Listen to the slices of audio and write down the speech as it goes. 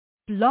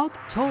Blog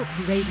Talk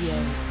Radio.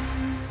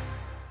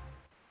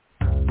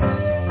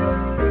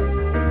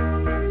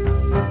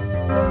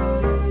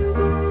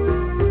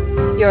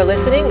 You're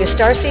listening to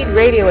Starseed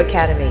Radio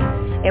Academy,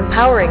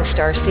 empowering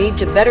Starseed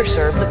to better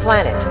serve the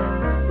planet.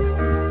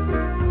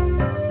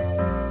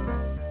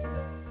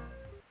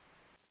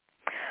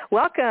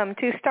 Welcome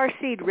to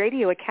Starseed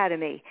Radio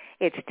Academy.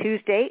 It's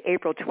Tuesday,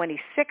 April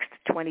 26th,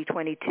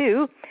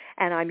 2022,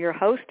 and I'm your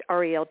host,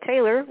 Ariel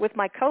Taylor, with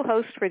my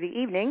co-hosts for the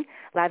evening,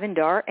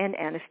 Lavendar and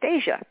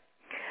Anastasia.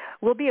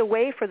 We'll be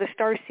away for the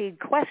Starseed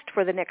Quest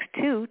for the next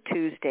 2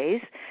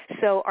 Tuesdays,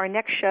 so our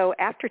next show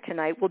after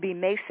tonight will be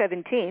May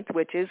 17th,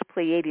 which is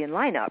Pleiadian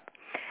lineup.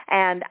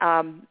 And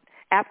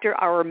after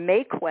our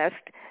May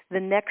Quest, the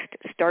next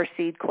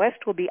Starseed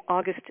Quest will be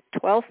August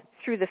 12th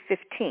through the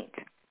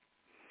 15th.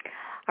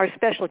 Our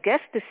special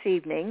guest this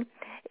evening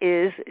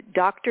is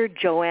Dr.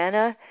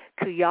 Joanna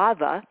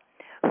Kuyava,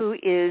 who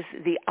is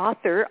the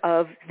author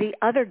of The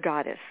Other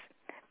Goddess,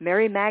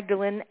 Mary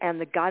Magdalene and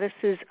the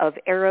Goddesses of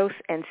Eros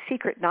and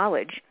Secret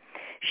Knowledge.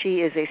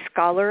 She is a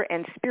scholar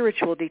and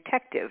spiritual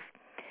detective.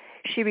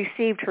 She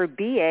received her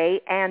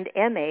BA and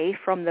MA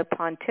from the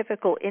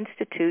Pontifical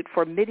Institute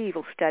for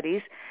Medieval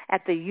Studies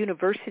at the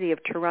University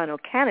of Toronto,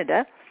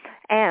 Canada,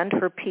 and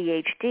her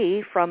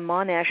PhD from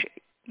Monash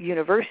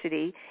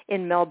University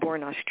in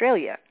Melbourne,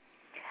 Australia.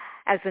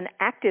 As an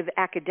active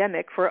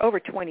academic for over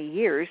 20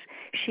 years,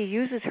 she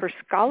uses her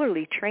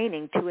scholarly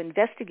training to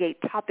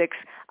investigate topics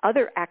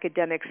other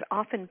academics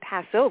often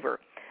pass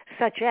over,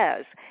 such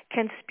as,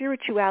 can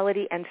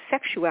spirituality and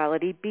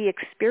sexuality be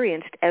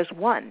experienced as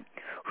one?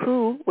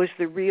 Who was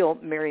the real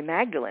Mary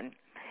Magdalene?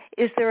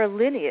 Is there a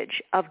lineage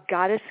of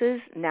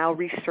goddesses now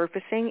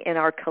resurfacing in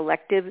our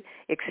collective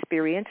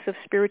experience of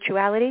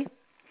spirituality?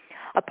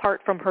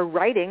 Apart from her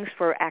writings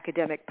for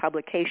academic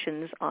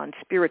publications on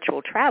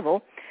spiritual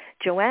travel,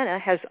 Joanna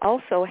has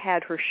also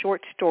had her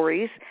short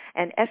stories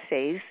and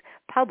essays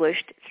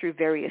published through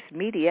various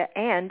media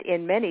and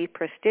in many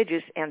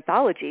prestigious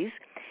anthologies,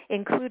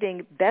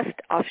 including Best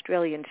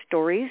Australian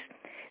Stories,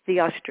 the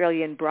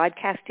Australian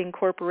Broadcasting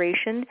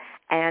Corporation,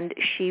 and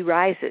She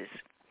Rises.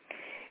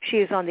 She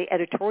is on the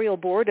editorial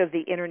board of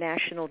the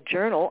International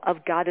Journal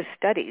of Goddess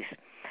Studies.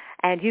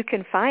 And you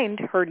can find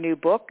her new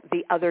book,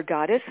 The Other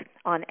Goddess,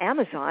 on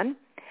Amazon,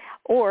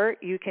 or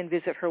you can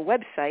visit her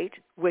website,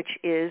 which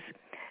is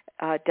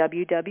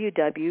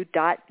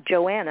www.joanna,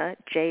 Joanna,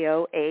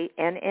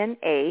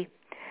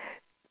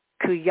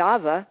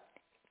 Kuyava,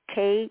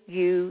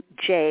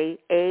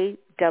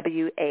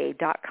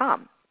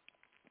 Kujawa.com.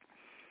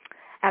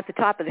 At the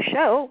top of the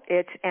show,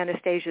 it's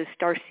Anastasia's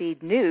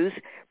Starseed News,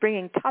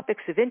 bringing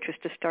topics of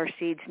interest to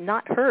Starseeds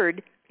not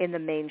heard in the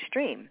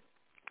mainstream.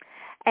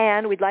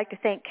 And we'd like to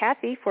thank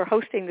Kathy for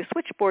hosting the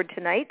switchboard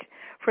tonight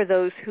for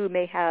those who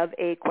may have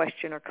a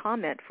question or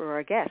comment for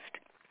our guest.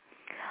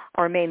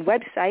 Our main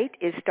website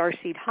is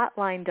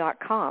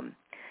starseedhotline.com.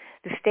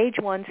 The Stage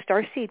 1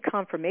 Starseed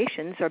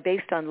confirmations are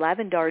based on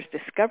Lavendar's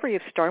discovery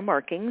of star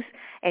markings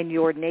and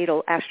your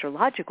natal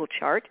astrological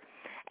chart,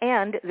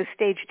 and the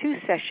Stage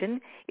 2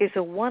 session is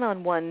a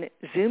one-on-one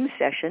Zoom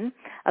session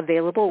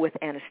available with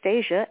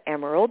Anastasia,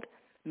 Emerald,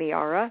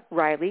 Miara,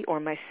 Riley, or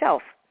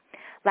myself.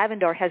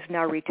 Lavendar has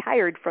now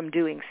retired from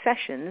doing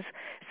sessions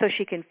so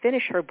she can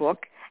finish her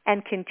book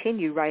and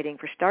continue writing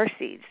for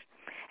Starseeds.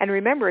 And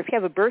remember, if you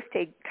have a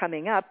birthday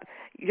coming up,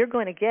 you're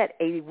going to get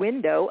a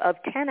window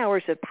of 10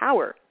 hours of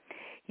power.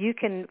 You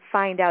can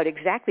find out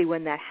exactly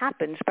when that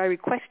happens by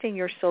requesting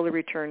your solar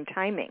return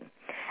timing.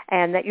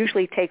 And that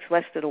usually takes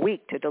less than a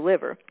week to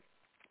deliver.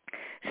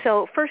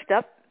 So first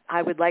up,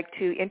 I would like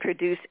to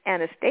introduce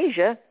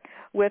Anastasia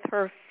with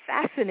her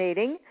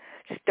fascinating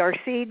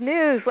Starseed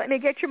News. Let me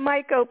get your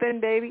mic open,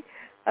 baby.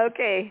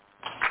 Okay.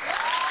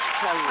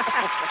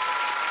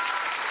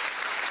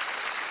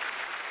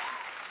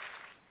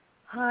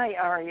 Hi,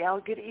 Ariel.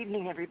 Good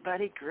evening,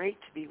 everybody. Great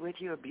to be with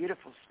you. A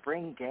beautiful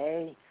spring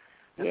day.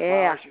 The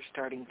flowers are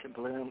starting to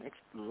bloom.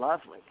 It's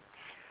lovely.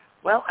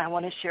 Well, I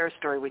want to share a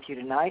story with you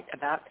tonight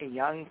about a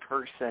young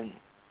person.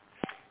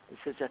 This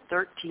is a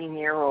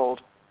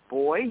 13-year-old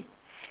boy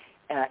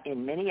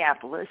in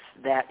Minneapolis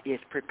that is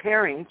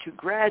preparing to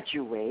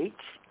graduate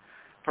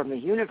from the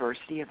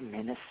University of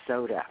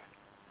Minnesota.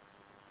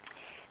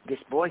 This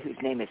boy, whose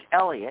name is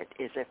Elliot,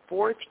 is a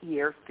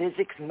fourth-year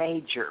physics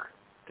major,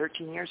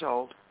 13 years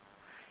old.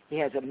 He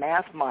has a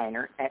math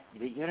minor at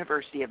the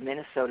University of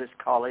Minnesota's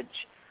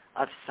College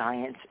of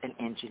Science and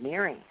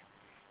Engineering,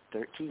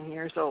 13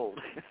 years old.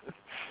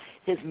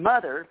 His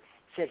mother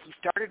said he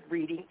started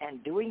reading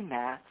and doing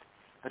math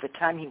by the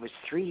time he was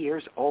 3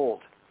 years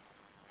old.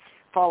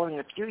 Following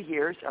a few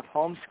years of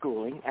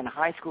homeschooling and a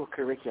high school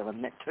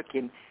curriculum that took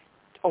him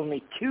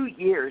only 2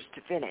 years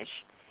to finish,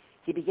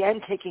 he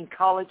began taking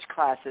college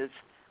classes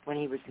when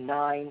he was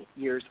 9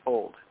 years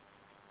old.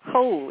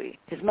 Holy.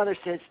 His mother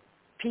says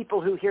people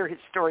who hear his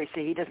story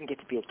say he doesn't get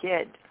to be a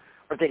kid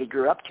or that he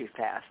grew up too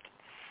fast.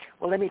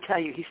 Well, let me tell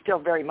you, he's still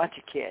very much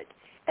a kid.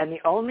 And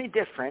the only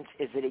difference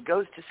is that he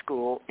goes to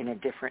school in a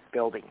different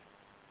building.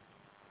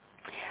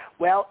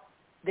 Well,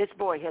 this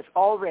boy has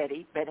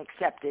already been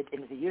accepted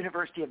into the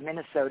University of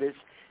Minnesota's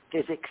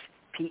physics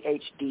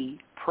PhD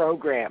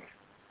program.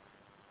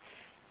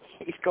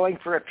 He's going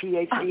for a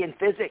PhD in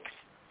physics.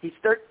 He's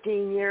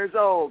 13 years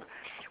old.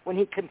 When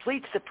he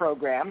completes the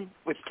program,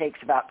 which takes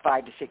about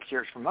 5 to 6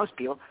 years for most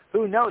people,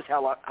 who knows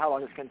how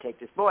long it's going to take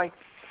this boy,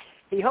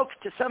 he hopes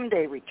to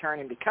someday return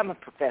and become a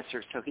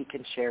professor so he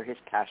can share his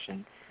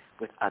passion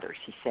with others.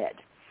 He said,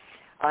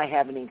 I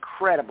have an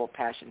incredible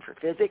passion for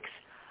physics.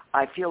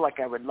 I feel like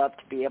I would love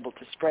to be able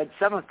to spread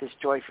some of this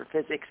joy for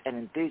physics and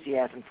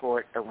enthusiasm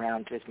for it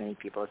around to as many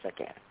people as I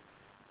can.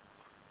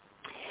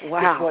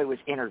 Wow. This boy was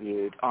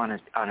interviewed on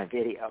a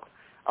video,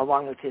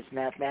 along with his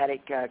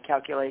mathematic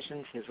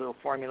calculations, his little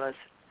formulas.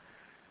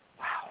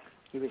 Wow.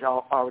 He was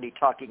already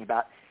talking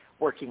about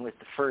working with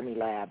the Fermi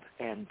Lab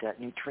and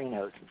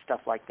neutrinos and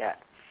stuff like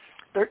that.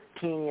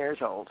 13 years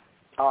old.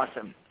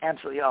 Awesome.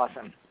 Absolutely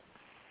awesome.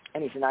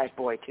 And he's a nice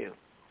boy, too.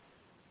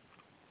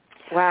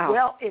 Wow.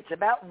 Well, it's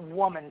about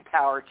woman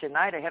power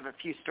tonight. I have a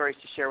few stories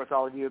to share with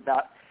all of you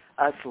about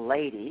us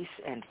ladies.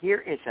 And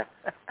here is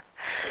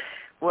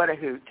what a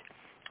hoot.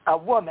 A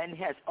woman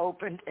has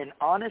opened an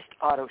honest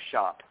auto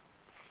shop.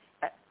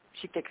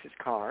 She fixes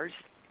cars.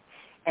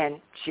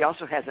 And she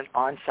also has an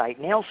on-site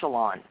nail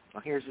salon.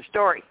 Well, here's the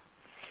story.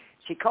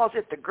 She calls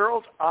it the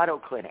Girls Auto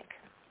Clinic.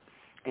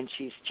 And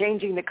she's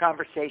changing the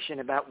conversation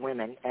about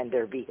women and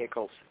their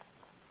vehicles.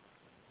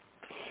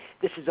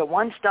 This is a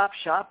one-stop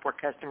shop where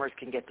customers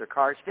can get their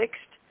cars fixed,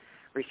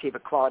 receive a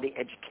quality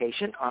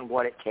education on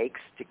what it takes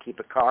to keep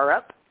a car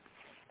up,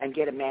 and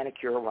get a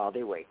manicure while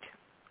they wait.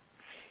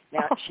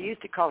 Now, she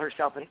used to call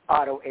herself an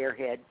auto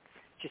airhead.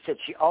 She said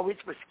she always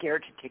was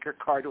scared to take her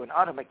car to an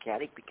auto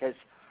mechanic because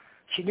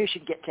she knew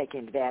she'd get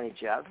taken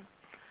advantage of.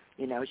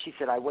 You know, she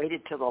said, I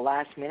waited till the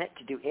last minute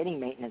to do any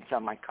maintenance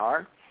on my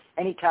car.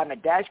 Anytime a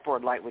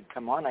dashboard light would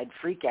come on, I'd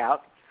freak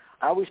out.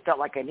 I always felt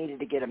like I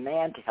needed to get a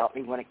man to help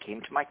me when it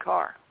came to my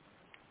car.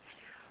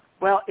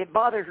 Well, it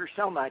bothered her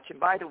so much, and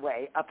by the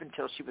way, up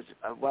until she was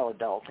well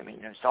adult, I mean,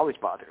 it's always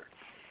bothered her.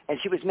 And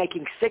she was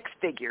making 6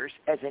 figures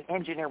as an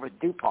engineer with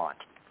DuPont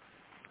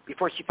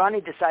before she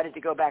finally decided to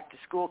go back to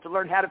school to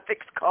learn how to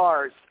fix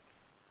cars.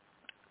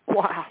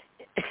 Wow.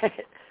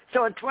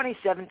 So in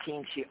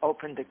 2017, she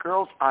opened the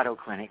Girls Auto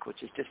Clinic,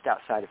 which is just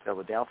outside of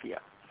Philadelphia.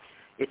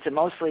 It's a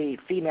mostly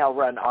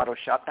female-run auto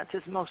shop. That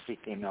says mostly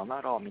female,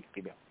 not all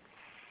female.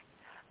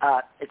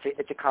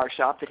 It's a car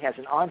shop that has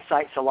an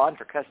on-site salon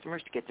for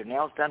customers to get their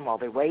nails done while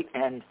they wait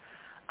and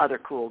other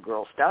cool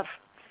girl stuff.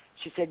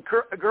 She said,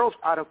 Girls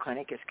Auto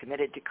Clinic is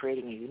committed to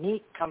creating a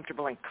unique,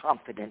 comfortable, and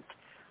confident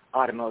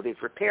automotive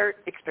repair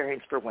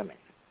experience for women.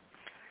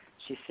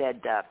 She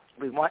said,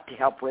 we want to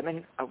help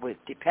women with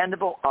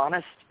dependable,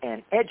 honest,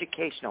 and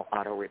educational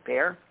auto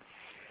repair.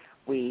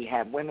 We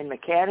have women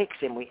mechanics,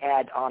 and we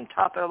add on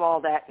top of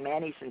all that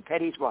manis and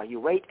petties while you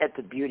wait at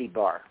the beauty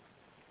bar.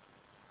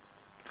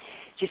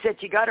 She said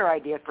she got her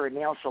idea for a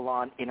nail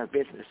salon in her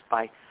business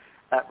by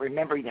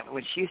remembering that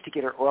when she used to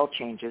get her oil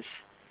changes,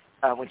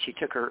 when she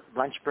took her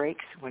lunch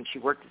breaks, when she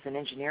worked as an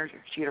engineer,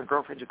 she and her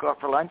girlfriends would go out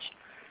for lunch.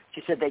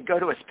 She said they'd go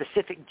to a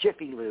specific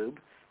Jiffy Lube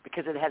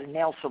because it had a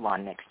nail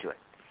salon next to it.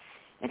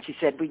 And she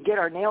said we'd get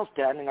our nails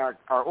done and our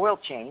oil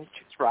changed,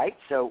 right?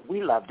 So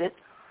we loved it.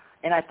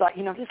 And I thought,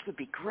 this would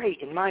be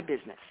great in my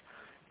business.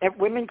 And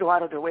women go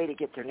out of their way to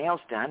get their nails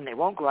done. They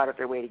won't go out of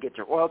their way to get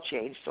their oil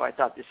changed, so I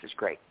thought this is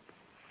great.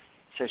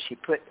 So she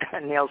put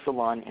a nail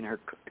salon in her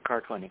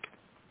car clinic.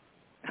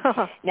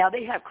 Now,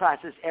 they have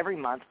classes every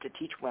month to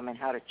teach women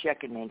how to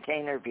check and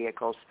maintain their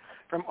vehicles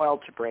from oil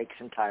to brakes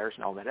and tires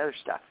and all that other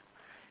stuff.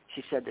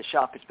 She said the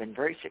shop has been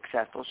very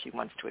successful. She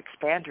wants to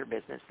expand her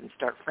business and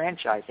start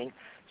franchising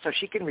so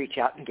she can reach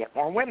out and get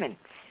more women.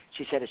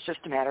 She said it's just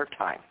a matter of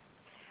time.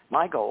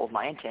 My goal,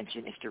 my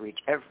intention is to reach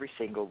every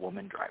single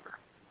woman driver.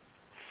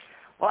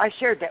 Well, I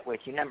shared that with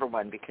you, number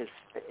one, because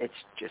it's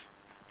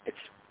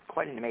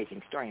quite an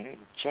amazing story. You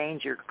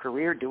change your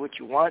career, do what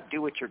you want,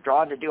 do what you're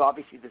drawn to do.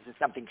 Obviously, this is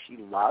something she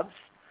loves.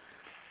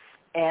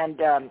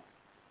 And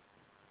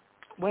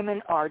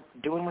women are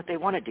doing what they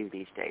want to do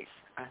these days.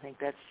 I think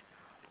that's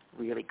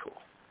really cool.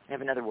 I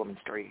have another woman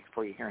story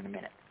for you here in a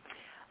minute.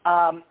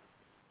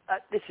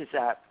 This is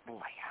boy,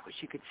 I wish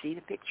you could see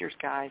the pictures,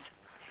 guys.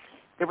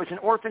 There was an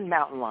orphaned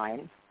mountain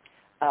lion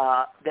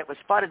that was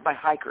spotted by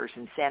hikers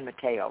in San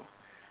Mateo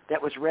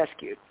that was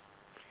rescued.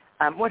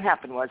 What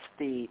happened was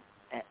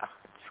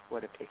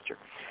what a picture.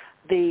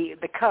 The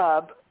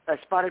cub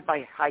spotted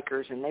by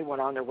hikers, and they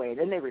went on their way, and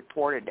then they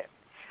reported it.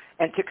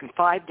 And it took them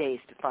 5 days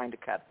to find the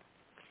cub.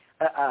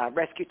 A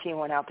rescue team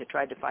went out to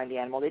try to find the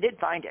animal. They did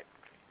find it.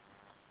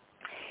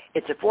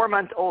 It's a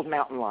 4-month-old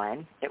mountain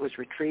lion. It was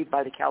retrieved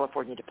by the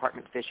California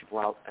Department of Fish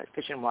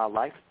and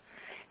Wildlife,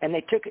 and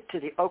they took it to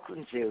the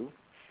Oakland Zoo,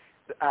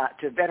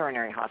 to a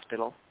veterinary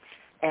hospital.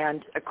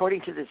 And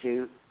according to the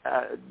zoo,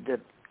 the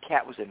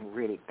cat was in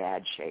really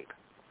bad shape.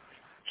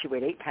 She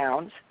weighed 8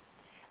 pounds.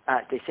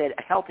 They said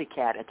a healthy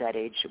cat at that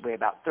age should weigh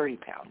about 30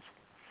 pounds.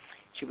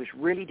 She was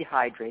really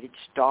dehydrated,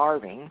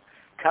 starving,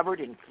 covered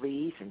in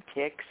fleas and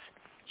ticks.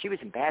 She was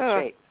in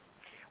bad shape.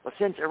 Well,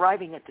 since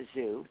arriving at the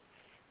zoo,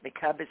 The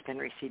cub has been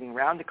receiving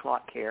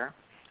round-the-clock care,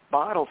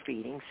 bottle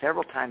feeding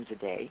several times a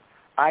day,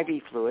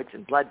 IV fluids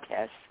and blood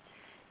tests,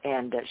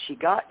 and she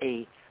got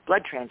a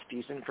blood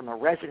transfusion from a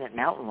resident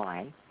mountain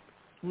lion.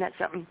 Isn't that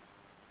something?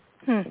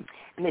 And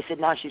they said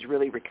now she's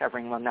really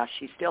recovering well. Now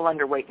she's still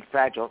underweight and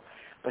fragile,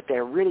 but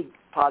they're really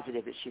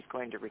positive that she's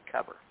going to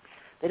recover.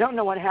 They don't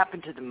know what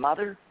happened to the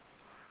mother.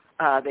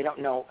 They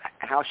don't know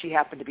how she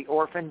happened to be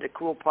orphaned. The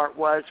cool part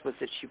was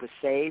that she was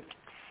saved.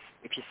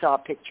 If you saw a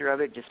picture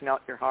of it, just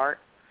melt your heart.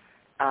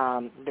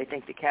 They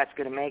think the cat's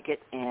going to make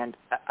it, and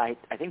I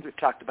think we've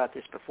talked about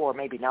this before,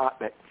 maybe not,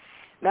 but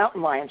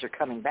mountain lions are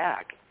coming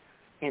back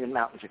in the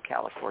mountains of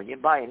California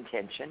by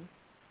intention.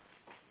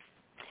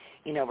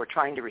 You know, we're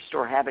trying to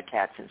restore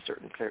habitats in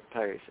certain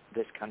areas of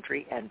this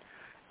country, and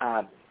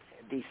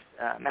these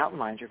mountain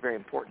lions are very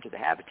important to the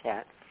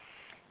habitat.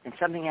 And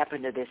something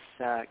happened to this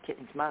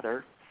kitten's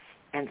mother,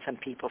 and some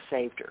people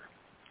saved her.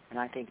 And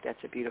I think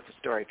that's a beautiful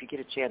story. If you get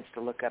a chance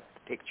to look up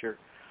the picture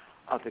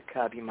of the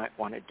cub, you might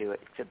want to do it.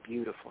 It's a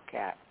beautiful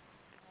cat.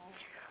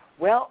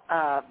 Well,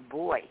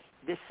 boy,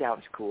 this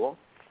sounds cool.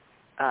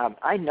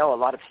 I know a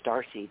lot of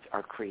starseeds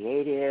are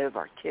creative,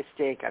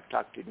 artistic. I've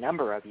talked to a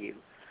number of you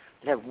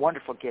that have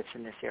wonderful gifts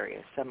in this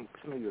area. Some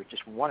of you are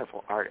just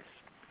wonderful artists.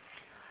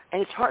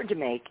 And it's hard to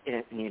make,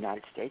 in the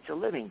United States, a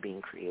living being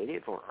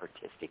creative or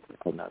artistic. We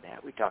all know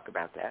that. We talk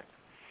about that.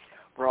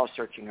 We're all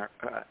searching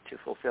to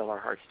fulfill our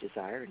heart's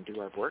desire and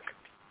do our work.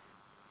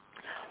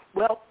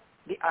 Well,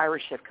 the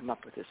Irish have come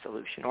up with a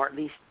solution, or at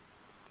least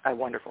a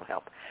wonderful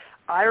help.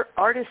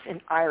 Artists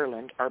in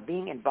Ireland are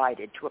being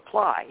invited to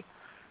apply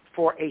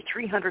for a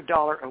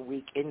 $300 a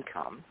week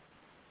income,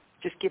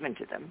 just given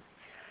to them.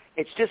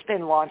 It's just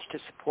been launched to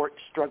support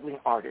struggling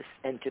artists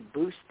and to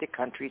boost the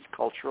country's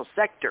cultural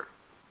sector.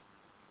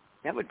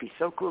 That would be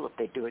so cool if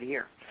they do it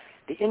here.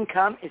 The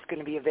income is going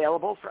to be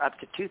available for up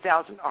to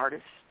 2,000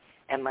 artists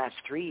and last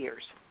 3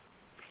 years.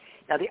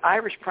 Now, the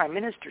Irish Prime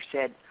Minister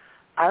said,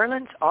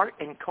 Ireland's art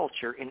and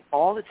culture in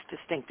all its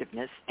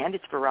distinctiveness and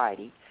its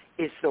variety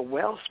is the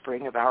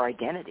wellspring of our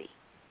identity.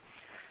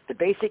 The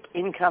basic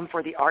income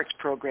for the arts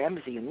program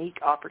is a unique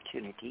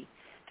opportunity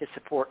to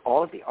support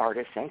all of the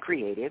artists and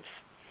creatives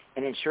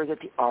and ensure that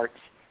the arts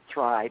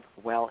thrive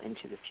well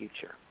into the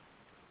future.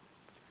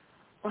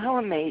 Well, how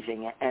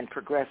amazing and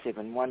progressive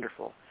and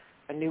wonderful.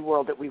 A new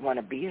world that we want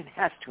to be in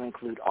has to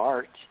include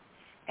art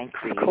and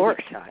creative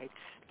sides.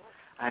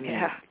 I mean,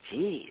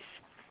 geez,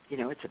 you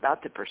know, it's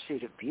about the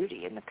pursuit of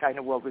beauty and the kind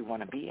of world we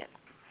want to be in.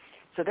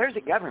 So there's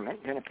a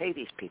government going to pay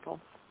these people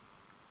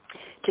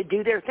to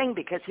do their thing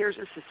because here's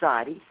a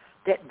society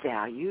that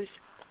values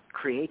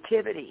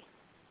creativity.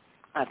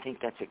 I think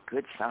that's a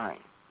good sign.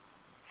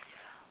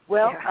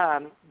 Well,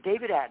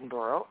 David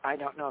Attenborough, I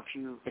don't know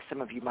if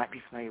some of you might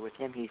be familiar with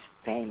him. He's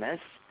famous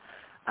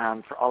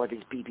for all of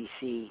his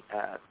BBC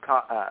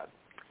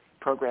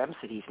programs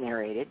that he's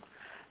narrated.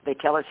 They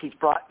tell us he's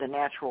brought the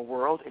natural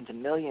world into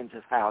millions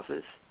of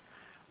houses,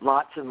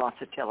 lots and lots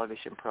of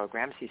television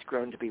programs. He's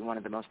grown to be one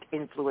of the most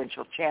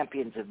influential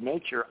champions of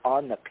nature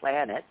on the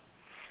planet.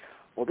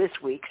 Well, this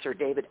week, Sir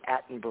David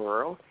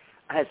Attenborough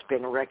has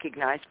been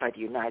recognized by the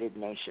United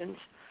Nations,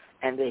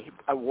 and they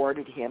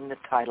awarded him the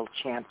title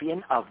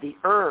Champion of the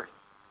Earth.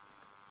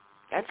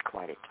 That's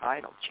quite a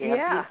title,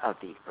 Champion of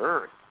the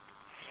Earth.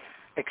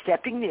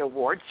 Accepting the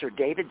award, Sir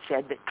David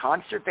said that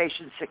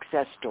conservation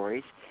success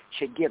stories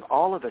should give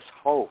all of us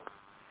hope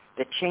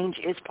that change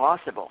is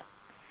possible.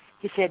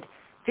 He said,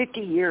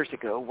 50 years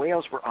ago,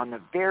 whales were on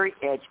the very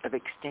edge of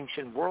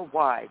extinction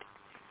worldwide.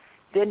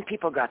 Then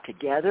people got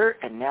together,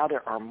 and now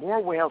there are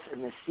more whales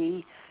in the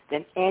sea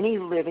than any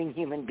living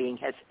human being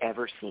has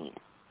ever seen.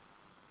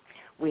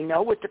 We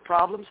know what the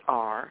problems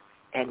are,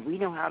 and we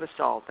know how to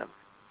solve them.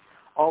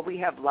 All we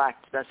have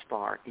lacked thus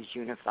far is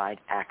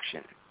unified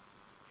action.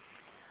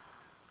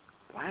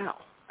 Wow.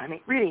 I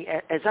mean, really,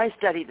 as I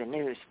study the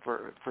news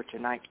for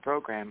tonight's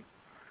program,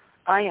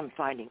 I am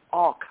finding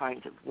all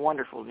kinds of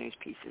wonderful news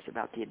pieces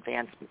about the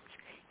advancements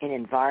in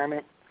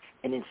environment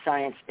and in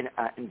science, in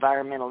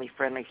environmentally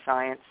friendly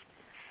science.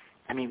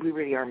 I mean, we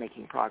really are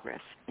making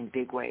progress in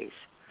big ways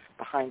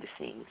behind the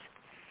scenes.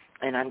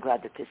 And I'm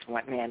glad that this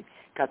one man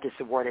got this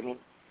award. I mean,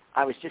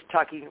 I was just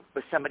talking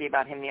with somebody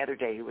about him the other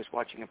day who was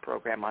watching a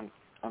program on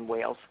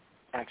whales,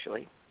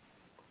 actually.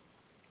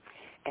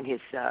 And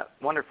his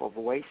wonderful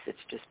voice, it's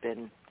just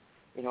been,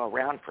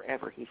 around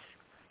forever. He's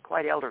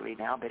quite elderly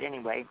now, but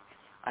anyway,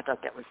 I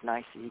thought that was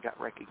nice that he got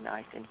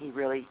recognized. And he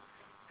really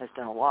has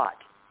done a lot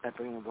at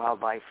bringing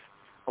wildlife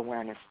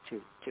awareness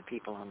to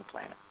people on the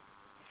planet.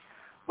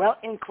 Well,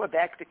 in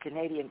Quebec, the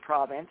Canadian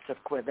province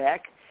of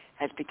Quebec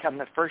has become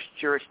the first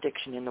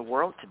jurisdiction in the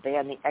world to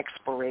ban the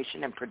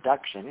exploration and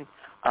production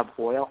of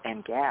oil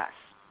and gas.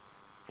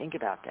 Think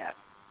about that.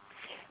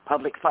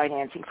 Public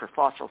financing for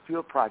fossil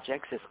fuel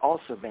projects has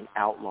also been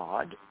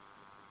outlawed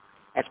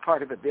as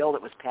part of a bill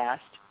that was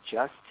passed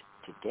just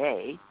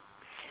today.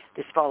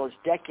 This follows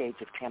decades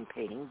of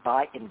campaigning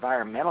by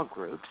environmental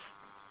groups.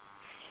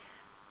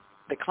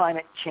 The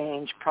climate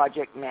change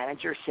project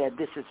manager said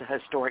this is a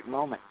historic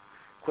moment.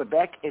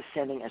 Quebec is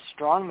sending a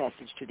strong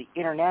message to the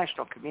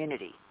international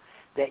community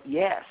that,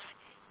 yes,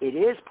 it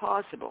is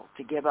possible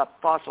to give up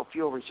fossil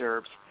fuel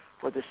reserves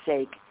for the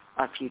sake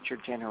of future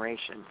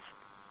generations.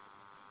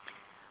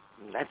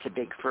 That's a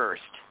big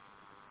first.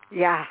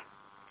 Yeah.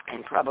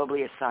 And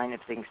probably a sign of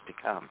things to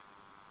come.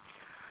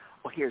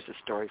 Well, here's a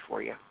story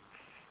for you.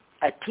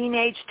 A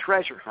teenage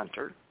treasure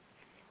hunter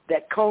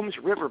that combs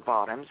river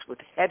bottoms with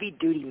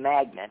heavy-duty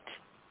magnet,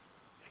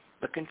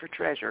 looking for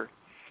treasure,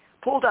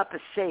 pulled up a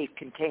safe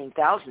containing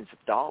thousands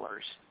of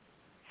dollars.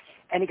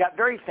 And he got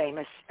very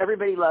famous.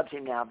 Everybody loves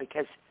him now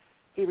because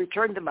he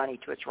returned the money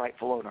to its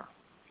rightful owner.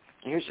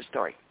 And here's the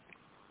story.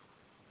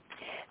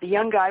 The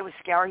young guy was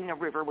scouring the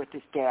river with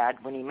his dad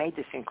when he made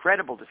this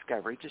incredible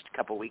discovery just a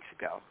couple weeks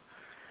ago.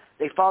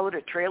 They followed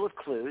a trail of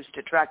clues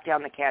to track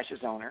down the cache's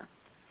owner,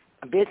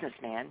 a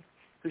businessman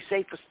whose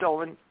safe was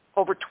stolen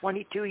over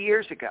 22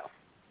 years ago.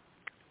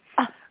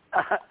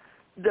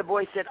 The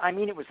boy said,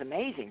 it was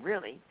amazing,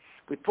 really.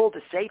 We pulled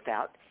the safe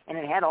out, and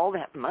it had all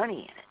that money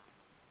in it.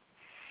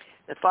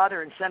 The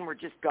father and son were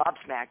just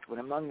gobsmacked when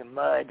among the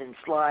mud and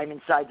slime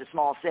inside the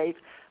small safe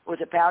was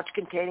a pouch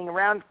containing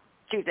around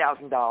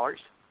 $2,000.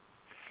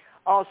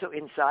 Also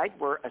inside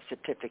were a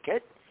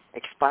certificate,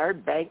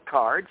 expired bank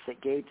cards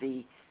that gave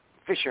the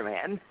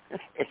fisherman,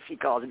 as he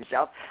calls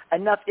himself,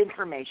 enough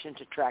information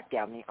to track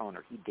down the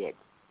owner. He did.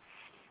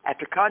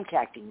 After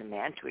contacting the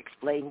man to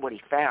explain what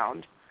he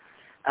found,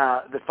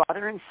 the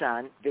father and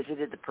son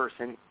visited the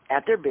person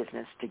at their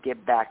business to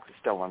give back the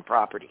stolen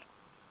property.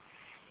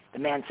 The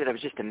man said, I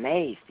was just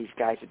amazed these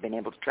guys have been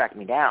able to track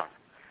me down.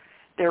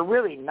 They're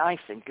really nice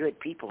and good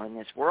people in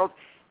this world.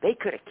 They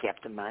could have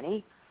kept the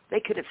money. They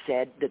could have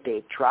said that they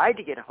had tried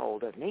to get a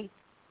hold of me.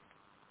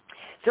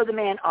 So the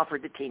man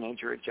offered the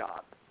teenager a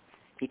job.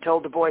 He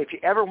told the boy, if you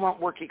ever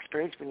want work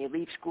experience when you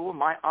leave school,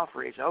 my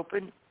offer is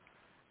open.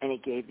 And he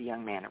gave the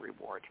young man a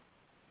reward.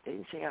 They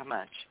didn't say how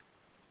much.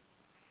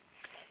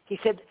 He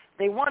said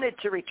they wanted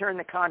to return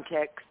the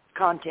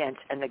contents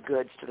and the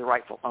goods to the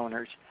rightful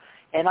owners.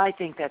 And I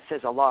think that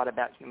says a lot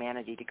about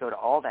humanity to go to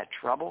all that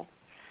trouble.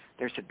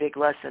 There's a big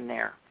lesson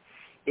there.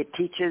 It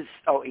teaches,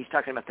 he's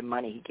talking about the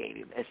money he gave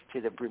him as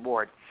to the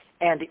reward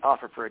and the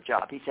offer for a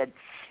job. He said,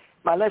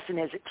 my lesson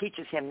is it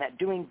teaches him that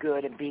doing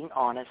good and being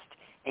honest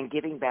and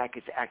giving back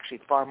is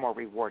actually far more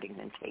rewarding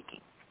than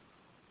taking.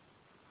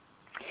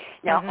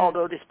 Now,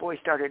 although this boy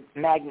started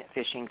magnet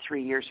fishing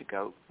 3 years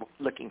ago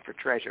looking for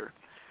treasure,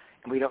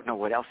 and we don't know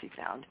what else he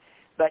found,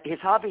 but his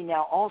hobby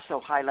now also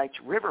highlights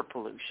river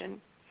pollution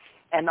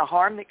and the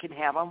harm that can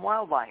have on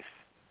wildlife.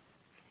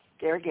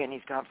 There again,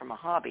 he's gone from a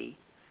hobby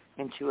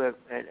into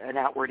an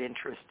outward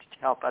interest to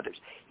help others.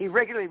 He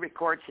regularly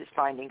records his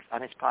findings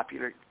on his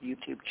popular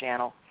YouTube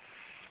channel.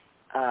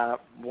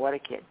 What a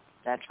kid.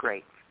 That's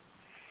great.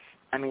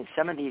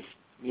 Some of these,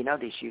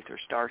 these youth are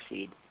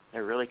starseed.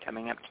 They're really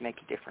coming up to make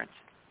a difference.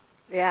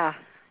 Yeah.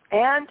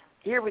 And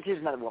here's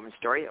another woman's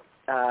story.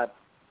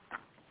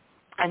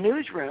 A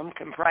newsroom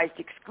comprised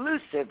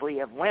exclusively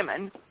of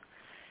women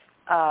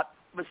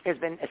has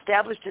been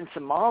established in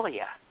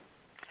Somalia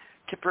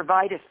to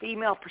provide a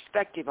female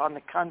perspective on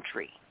the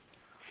country.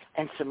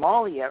 And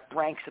Somalia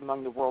ranks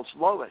among the world's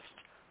lowest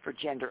for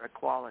gender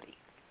equality.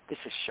 This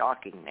is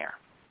shocking there.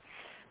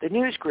 The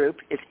news group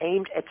is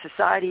aimed at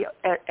society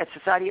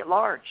at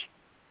large.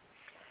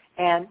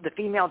 And the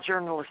female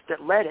journalist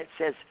that led it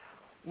says,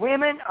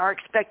 women are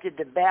expected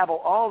to babble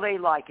all they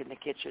like in the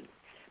kitchen,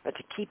 but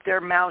to keep their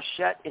mouths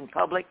shut in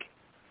public.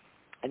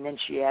 And then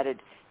she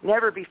added,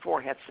 never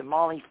before have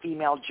Somali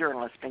female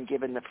journalists been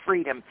given the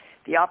freedom,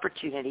 the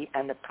opportunity,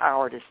 and the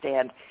power to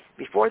stand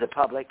before the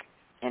public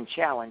and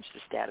challenge the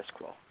status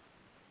quo.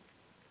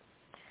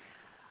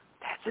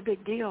 That's a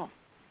big deal.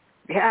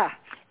 Yeah.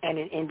 And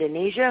in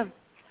Indonesia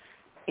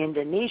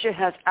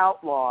has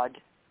outlawed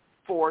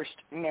forced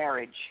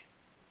marriage.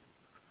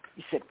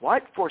 You said,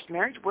 what? Forced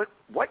marriage?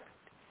 What?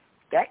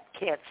 That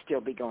can't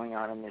still be going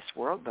on in this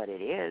world, but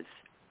it is.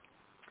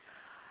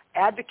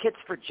 Advocates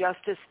for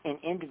justice in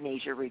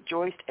Indonesia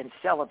rejoiced and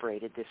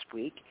celebrated this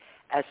week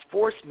as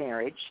forced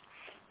marriage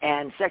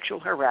and sexual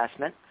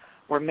harassment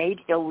were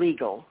made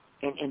illegal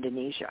in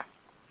Indonesia.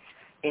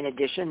 In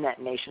addition,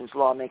 that nation's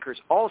lawmakers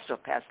also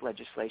passed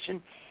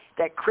legislation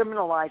that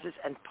criminalizes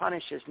and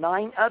punishes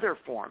 9 other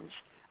forms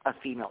of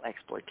female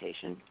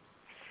exploitation.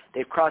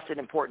 They've crossed an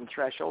important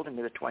threshold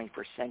into the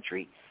 21st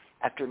century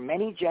after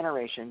many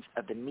generations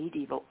of the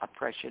medieval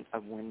oppression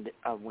of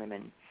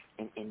women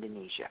in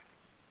Indonesia.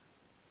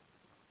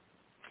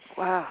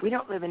 Wow. We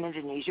don't live in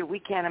Indonesia. We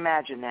can't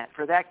imagine that.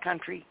 For that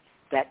country,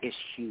 that is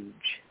huge.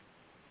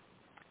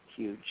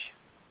 Huge.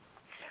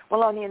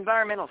 Well, on the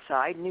environmental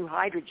side, new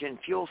hydrogen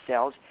fuel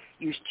cells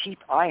use cheap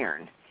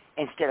iron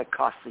instead of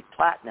costly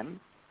platinum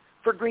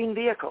for green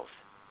vehicles.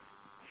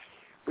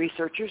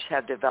 Researchers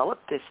have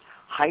developed this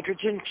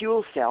hydrogen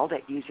fuel cell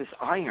that uses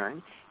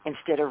iron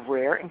instead of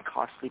rare and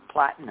costly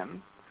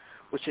platinum,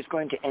 which is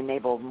going to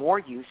enable more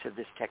use of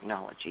this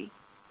technology.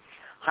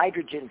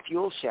 Hydrogen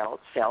fuel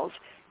cells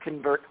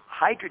convert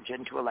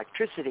hydrogen to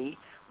electricity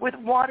with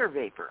water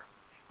vapor.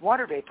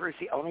 Water vapor is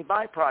the only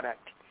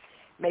byproduct,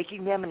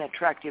 making them an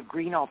attractive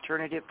green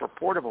alternative for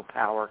portable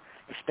power,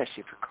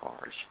 especially for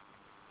cars.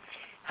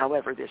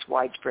 However, this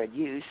widespread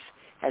use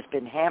has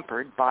been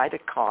hampered by the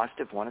cost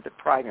of one of the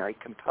primary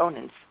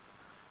components,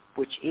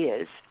 which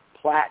is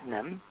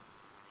platinum,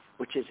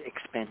 which is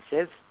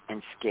expensive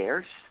and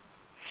scarce.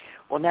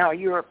 Well, now a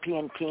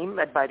European team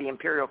led by the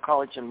Imperial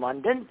College in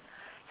London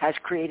has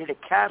created a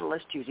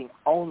catalyst using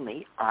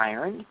only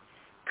iron,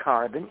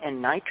 carbon,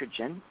 and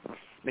nitrogen,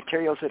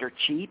 materials that are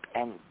cheap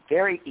and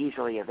very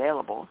easily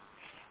available,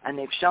 and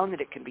they've shown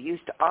that it can be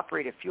used to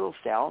operate a fuel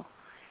cell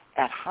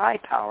at high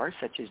power,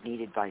 such as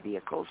needed by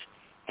vehicles,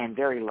 and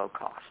very low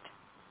cost.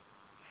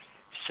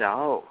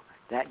 So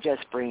that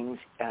just brings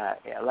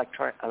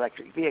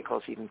electric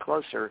vehicles even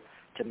closer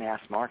to mass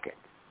market.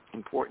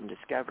 Important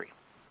discovery.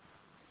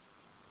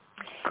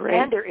 Great.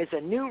 And there is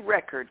a new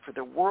record for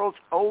the world's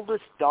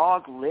oldest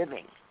dog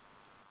living.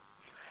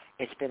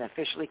 It's been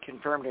officially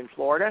confirmed in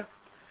Florida.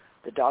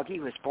 The doggie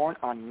was born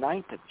on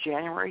 9th of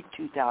January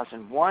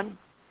 2001.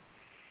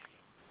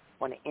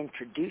 I want to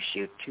introduce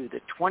you to the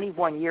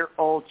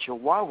 21-year-old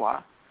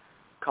Chihuahua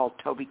called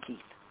Toby Keith.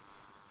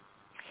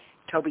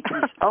 Toby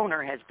Keith's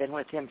owner has been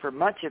with him for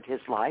much of his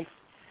life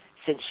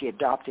since she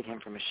adopted him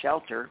from a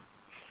shelter.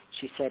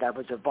 She said, "I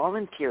was a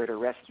volunteer at a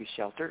rescue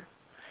shelter,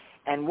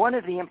 and one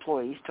of the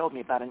employees told me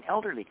about an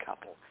elderly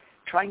couple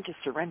trying to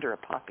surrender a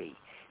puppy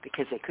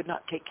because they could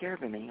not take care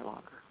of him any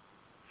longer."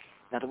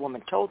 Now, the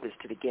woman told this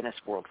to the Guinness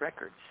World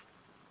Records.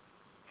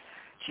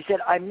 She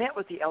said, "I met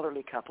with the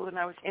elderly couple, and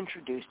I was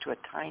introduced to a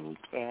tiny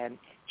tan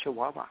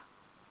Chihuahua.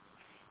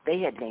 They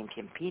had named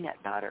him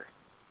Peanut Butter.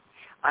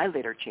 I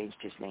later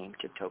changed his name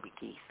to Toby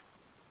Keith."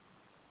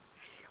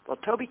 Well,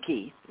 Toby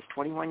Keith, this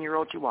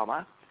 21-year-old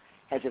Chihuahua,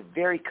 has a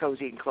very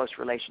cozy and close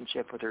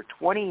relationship with her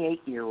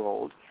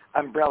 28-year-old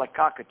umbrella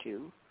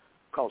cockatoo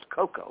called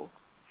Coco,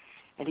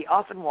 and he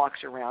often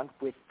walks around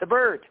with the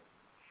bird.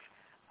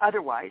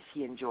 Otherwise,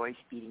 he enjoys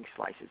eating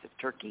slices of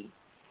turkey,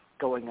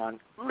 going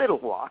on little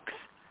walks,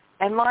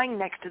 and lying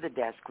next to the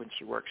desk when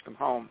she works from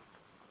home.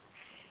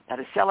 Now,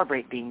 to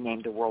celebrate being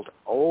named the world's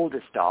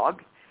oldest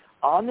dog,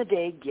 on the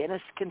day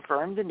Guinness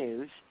confirmed the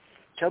news,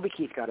 Toby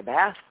Keith got a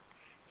bath,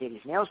 he had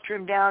his nails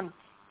trimmed down,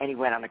 and he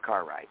went on a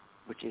car ride,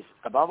 which is,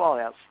 above all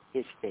else,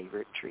 his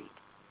favorite treat.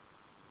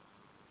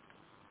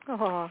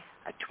 Oh.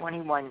 A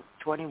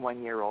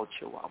 21-year-old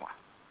Chihuahua.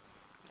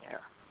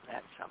 There,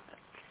 that's something.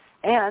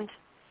 And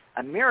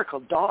a miracle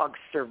dog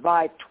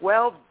survived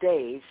 12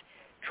 days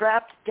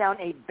trapped down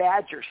a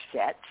badger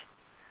set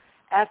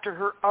after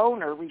her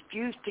owner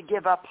refused to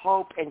give up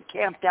hope and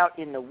camped out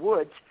in the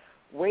woods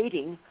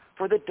waiting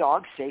for the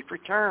dog's safe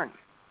return.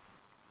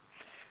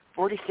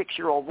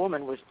 46-year-old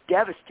woman was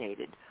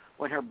devastated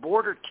when her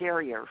border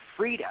terrier,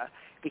 Frida,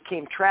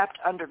 became trapped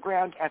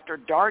underground after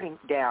darting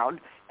down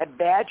a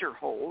badger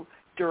hole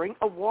during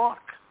a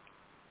walk.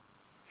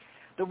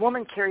 The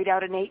woman carried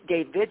out an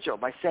 8-day vigil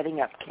by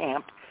setting up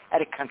camp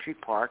at a country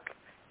park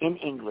in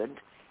England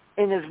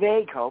in the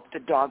vague hope the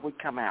dog would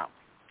come out.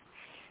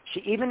 She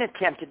even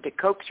attempted to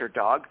coax her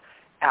dog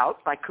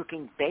out by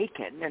cooking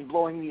bacon and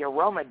blowing the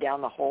aroma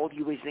down the hole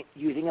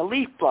using a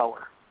leaf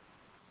blower.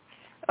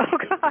 Oh,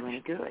 God. It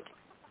didn't do any good.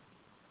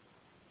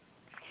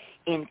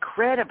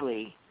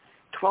 Incredibly,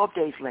 12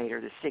 days later,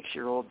 the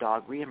 6-year-old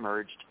dog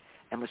reemerged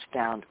and was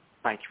found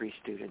by 3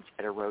 students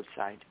at a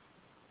roadside.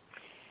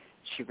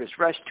 She was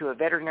rushed to a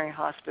veterinary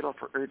hospital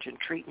for urgent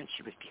treatment.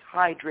 She was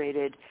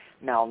dehydrated,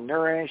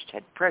 malnourished,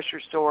 had pressure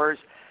sores,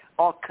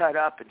 all cut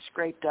up and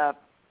scraped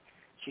up.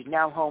 She's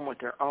now home with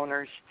her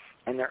owners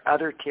and their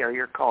other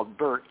terrier called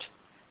Bert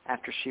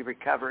after she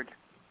recovered.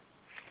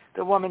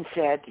 The woman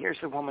said, here's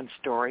the woman's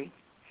story,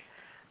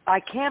 "I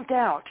camped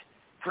out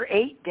for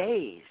 8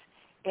 days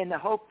in the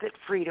hope that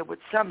Frida would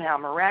somehow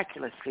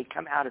miraculously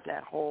come out of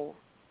that hole.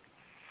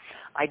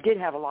 I did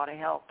have a lot of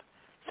help.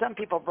 Some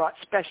people brought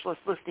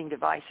specialist listening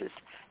devices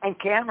and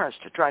cameras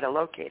to try to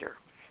locate her,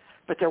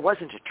 but there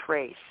wasn't a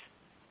trace.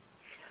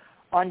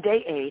 On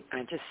day 8,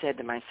 I just said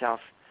to myself,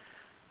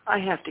 I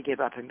have to give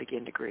up and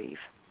begin to grieve.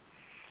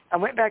 I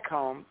went back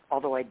home,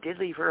 although I did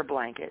leave her a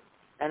blanket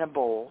and a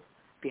bowl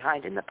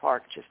behind in the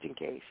park just in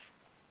case.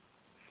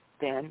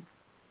 Then,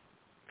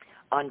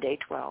 on day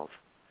 12,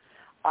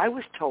 I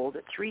was told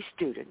that 3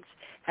 students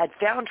had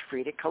found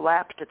Frida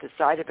collapsed at the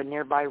side of a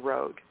nearby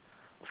road.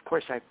 Of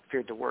course, I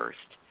feared the worst.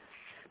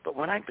 But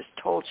when I was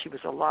told she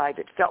was alive,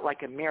 it felt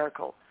like a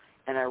miracle,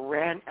 and I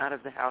ran out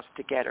of the house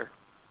to get her.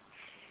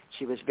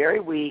 She was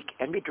very weak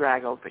and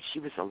bedraggled, but she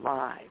was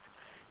alive.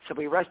 So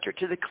we rushed her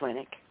to the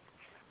clinic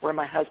where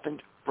my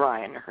husband,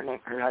 Brian,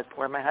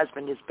 where my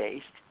husband is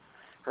based.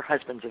 Her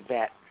husband's a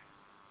vet.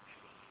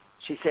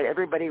 She said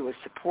everybody was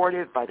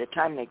supportive. By the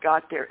time they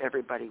got there,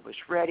 everybody was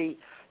ready.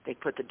 They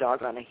put the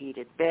dog on a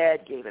heated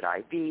bed, gave it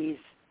IVs,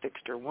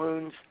 fixed her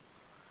wounds.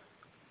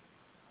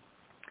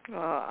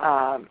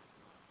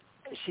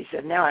 She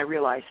said, now I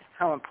realize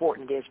how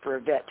important it is for a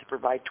vet to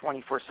provide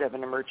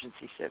 24/7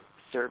 emergency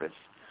service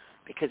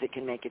because it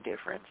can make a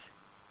difference.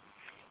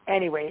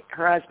 Anyway,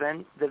 her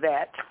husband, the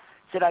vet,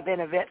 said, I've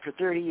been a vet for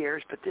 30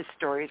 years, but this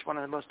story is one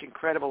of the most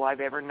incredible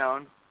I've ever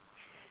known.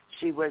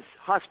 She was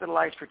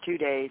hospitalized for 2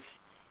 days,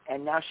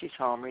 and now she's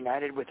home,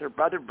 reunited with her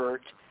brother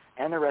Bert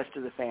and the rest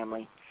of the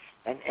family,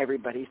 and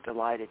everybody's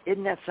delighted.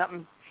 Isn't that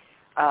something?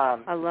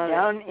 I love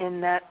down it.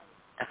 in that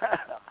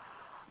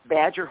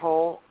badger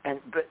hole,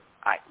 but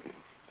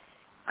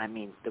I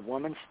mean, the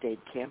woman stayed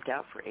camped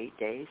out for 8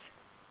 days.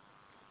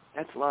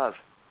 That's love.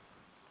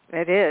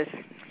 It is.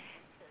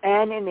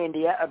 And in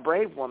India, a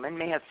brave woman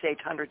may have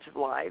saved hundreds of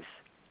lives.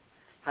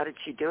 How did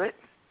she do it?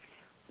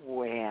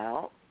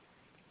 Well,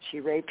 she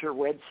waved her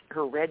red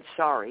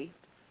sari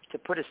to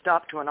put a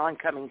stop to an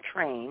oncoming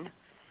train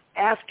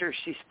after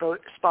she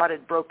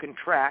spotted broken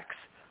tracks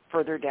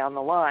further down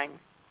the line.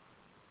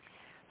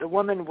 The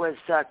woman was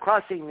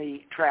crossing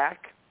the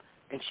track,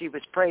 and she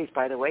was praised,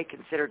 by the way,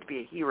 considered to be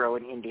a hero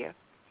in India.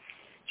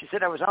 She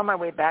said, I was on my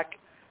way back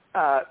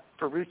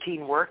for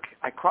routine work.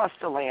 I crossed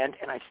the land,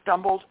 and I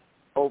stumbled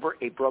over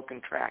a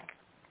broken track.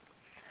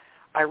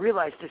 I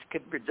realized this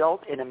could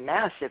result in a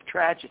massive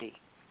tragedy.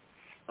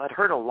 Well, I'd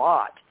heard a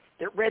lot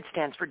that red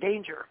stands for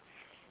danger.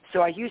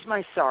 So I used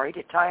my sari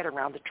to tie it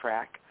around the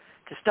track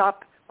to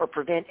stop or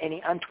prevent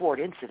any untoward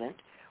incident,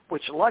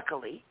 which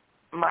luckily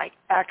my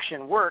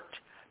action worked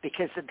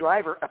because the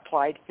driver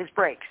applied his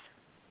brakes.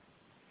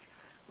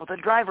 Well,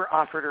 the driver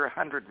offered her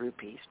 100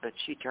 rupees, but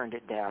she turned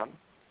it down.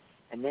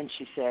 And then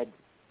she said,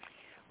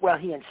 well,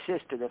 he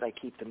insisted that I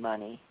keep the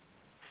money,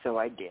 so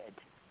I did.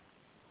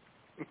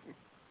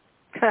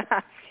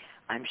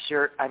 I'm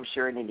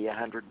sure in India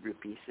 100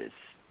 rupees is,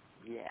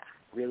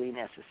 really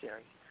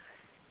necessary.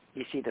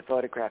 You see the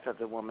photograph of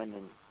the woman,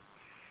 and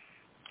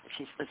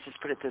let's just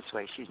put it this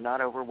way, she's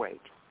not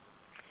overweight.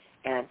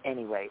 And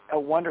anyway, a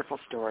wonderful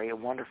story, a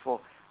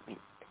wonderful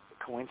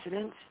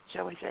coincidence,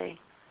 shall we say?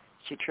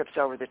 She trips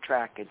over the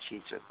track, and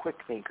she's a quick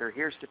thinker.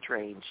 Here's the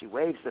train. She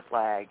waves the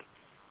flag.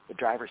 The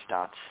driver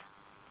stops.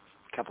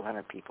 A couple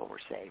hundred people were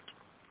saved.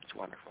 It's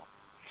wonderful.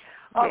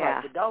 All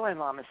right, the Dalai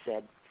Lama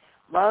said,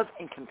 love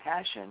and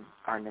compassion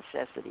are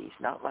necessities,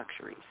 not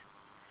luxuries.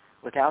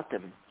 Without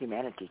them,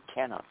 humanity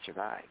cannot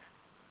survive.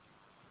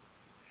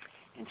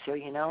 And so,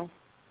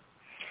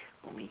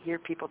 when we hear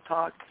people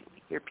talk,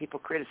 we hear people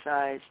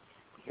criticize,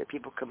 we hear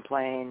people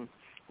complain,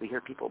 we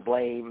hear people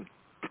blame,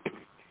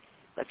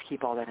 let's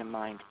keep all that in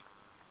mind.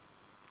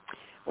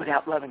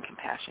 Without love and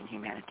compassion,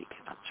 humanity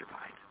cannot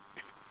survive.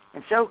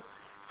 And so,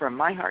 from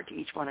my heart to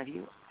each one of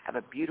you, have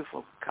a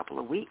beautiful couple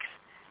of weeks.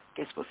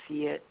 Guess we'll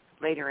see you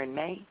later in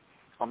May.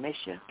 I'll miss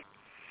you.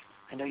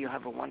 I know you'll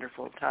have a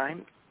wonderful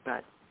time.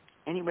 But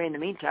anyway, in the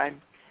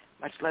meantime,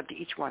 much love to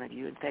each one of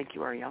you, and thank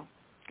you, Ariel.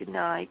 Good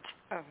night.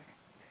 Oh.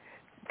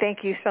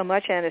 Thank you so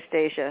much,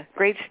 Anastasia.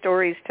 Great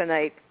stories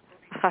tonight.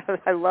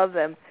 I love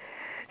them.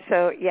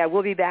 So,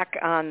 we'll be back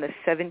on the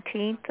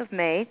 17th of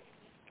May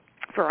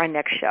for our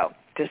next show,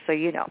 just so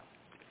you know.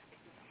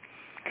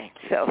 Thank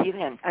you. So, see you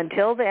then.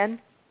 Until then,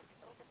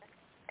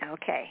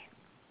 okay.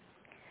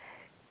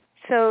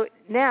 So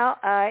now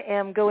I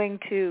am going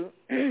to,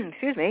 I'm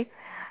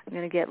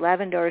going to get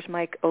Lavendar's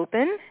mic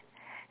open,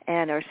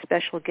 and our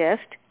special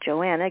guest,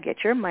 Joanna, get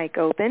your mic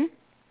open.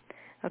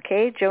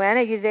 Okay,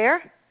 Joanna, you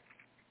there?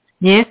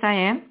 Yes, I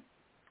am.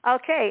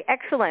 Okay,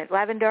 excellent.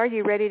 Lavendar,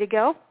 you ready to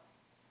go?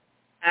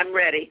 I'm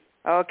ready.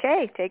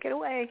 Okay, take it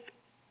away.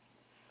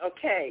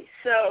 Okay,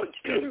 so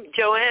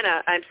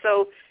Joanna, I'm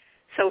so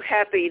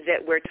happy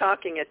that we're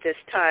talking at this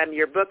time.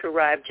 Your book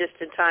arrived just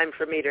in time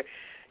for me to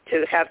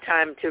have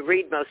time to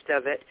read most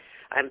of it.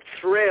 I'm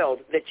thrilled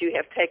that you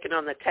have taken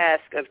on the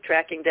task of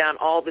tracking down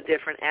all the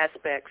different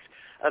aspects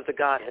of the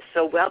goddess.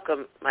 So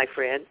welcome, my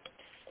friend.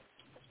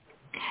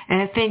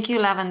 Thank you,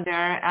 Lavender.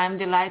 I'm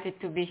delighted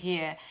to be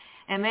here.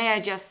 And may I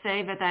just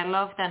say that I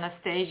loved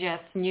Anastasia's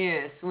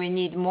news. We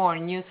need more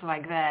news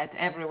like that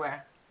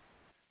everywhere.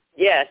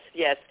 Yes.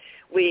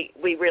 We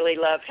really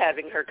love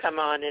having her come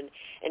on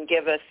and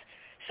give us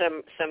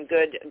some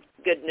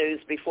good news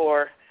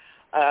before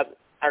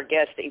our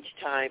guest each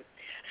time.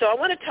 So I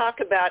want to talk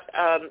about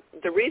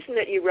the reason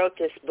that you wrote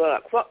this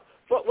book. What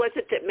was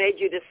it that made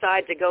you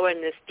decide to go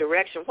in this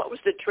direction? What was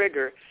the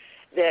trigger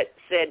that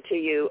said to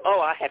you,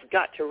 I have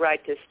got to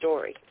write this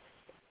story?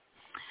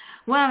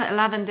 Well,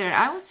 Lavender,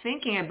 I was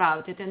thinking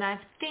about it, and I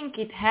think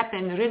it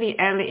happened really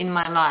early in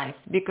my life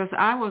because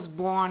I was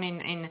born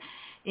in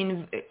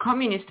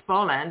communist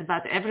Poland,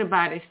 but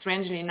everybody,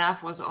 strangely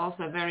enough, was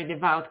also very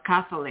devout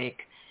Catholic.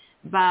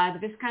 But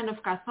this kind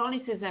of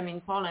Catholicism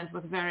in Poland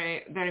was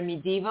very, very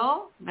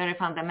medieval, very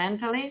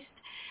fundamentalist.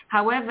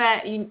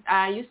 However,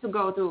 I used to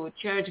go to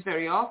church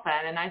very often,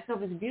 and I saw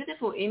these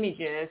beautiful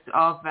images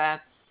of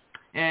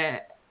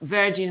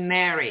Virgin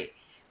Mary,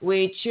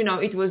 which,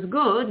 it was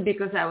good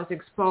because I was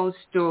exposed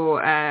to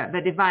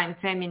the divine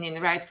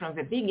feminine right from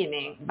the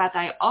beginning. But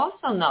I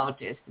also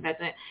noticed that,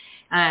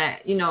 a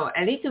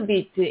little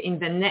bit in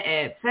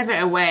the further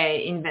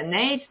away in the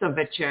naves of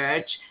the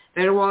church,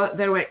 there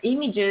were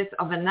images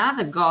of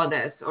another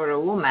goddess or a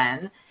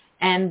woman,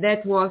 and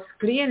that was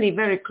clearly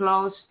very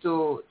close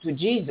to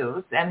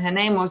Jesus, and her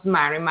name was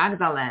Mary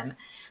Magdalene.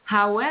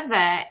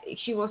 However,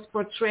 she was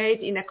portrayed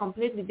in a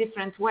completely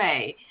different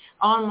way,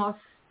 almost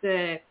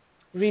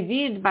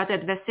revealed, but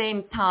at the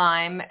same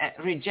time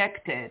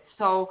rejected.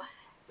 So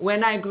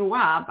when I grew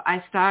up,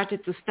 I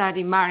started to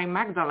study Mary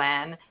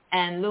Magdalene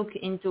and look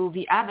into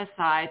the other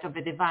side of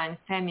the divine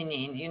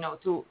feminine,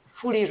 to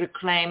fully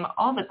reclaim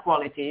all the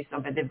qualities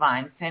of the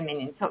divine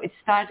feminine. So it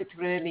started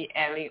really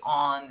early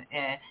on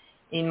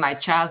in my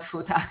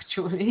childhood,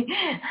 actually.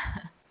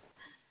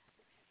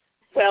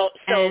 Well,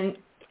 so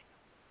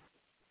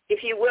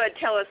if you would,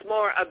 tell us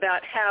more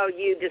about how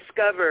you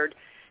discovered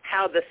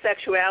how the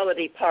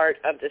sexuality part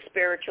of the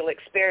spiritual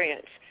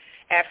experience,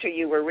 after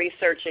you were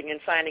researching and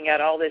finding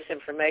out all this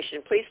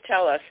information. Please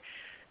tell us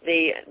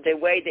the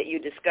way that you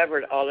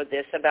discovered all of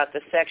this about the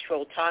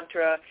sexual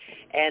tantra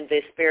and the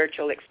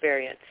spiritual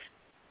experience.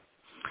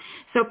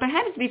 So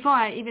perhaps before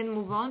I even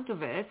move on to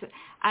this,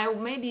 I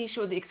maybe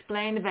should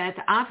explain that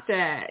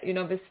after,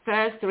 this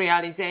first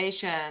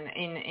realization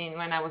in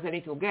when I was a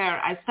little girl,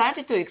 I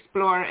started to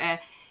explore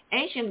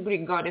ancient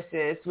Greek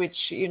goddesses, which,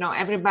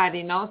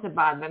 everybody knows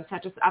about them,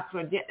 such as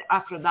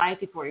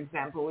Aphrodite, for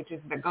example, which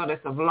is the goddess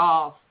of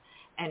love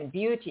and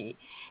beauty.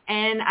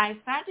 And I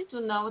started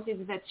to notice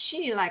that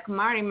she, like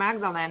Mary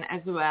Magdalene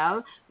as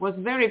well, was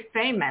very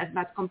famous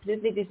but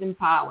completely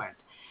disempowered.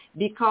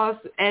 Because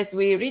as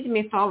we read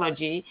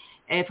mythology,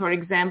 for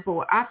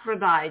example,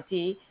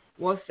 Aphrodite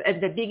was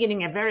at the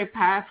beginning a very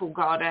powerful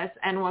goddess,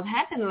 and what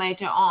happened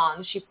later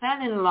on, she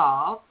fell in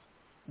love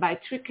by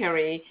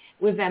trickery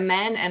with a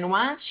man, and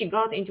once she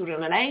got into a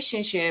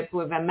relationship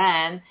with a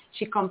man,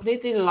 she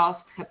completely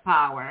lost her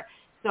power.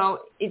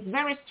 So it's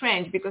very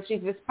strange because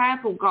she's this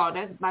powerful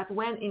goddess, but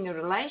when in a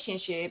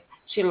relationship,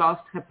 she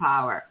lost her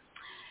power.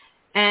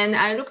 And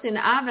I looked in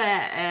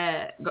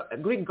other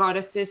Greek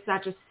goddesses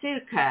such as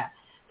Circe,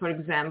 for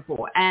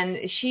example, and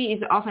she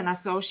is often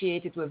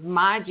associated with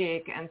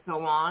magic and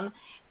so on.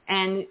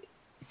 And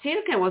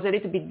Circe was a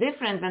little bit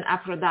different than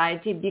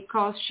Aphrodite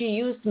because she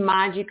used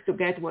magic to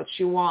get what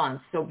she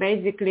wants. So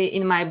basically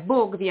in my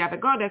book, The Other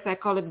Goddess, I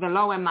call it the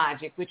lower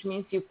magic, which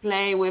means you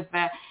play with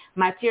the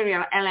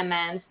material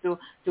elements to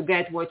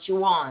get what you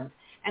want.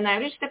 And I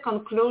reached the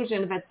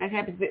conclusion that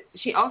perhaps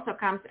she also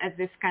comes as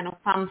this kind of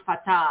femme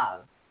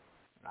fatale,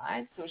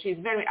 right? So she's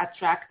very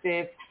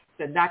attractive,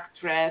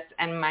 seductress,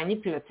 and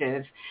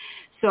manipulative.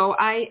 So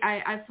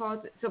I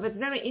thought, so that's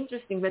very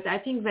interesting, but I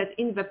think that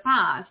in the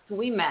past,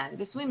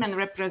 these women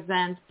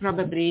represent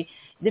probably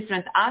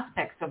different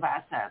aspects of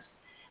ourselves,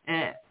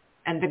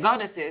 and the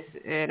goddesses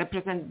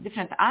represent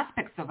different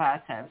aspects of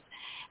ourselves.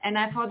 And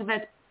I thought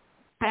that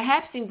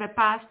perhaps in the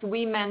past,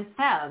 women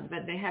felt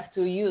that they have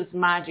to use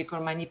magic or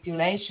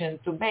manipulation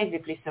to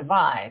basically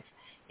survive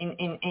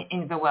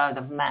in the world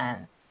of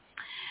man.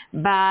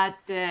 But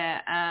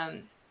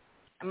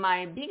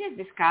my biggest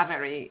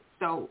discovery,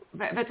 so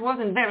that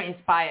wasn't very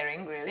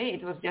inspiring, really.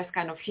 It was just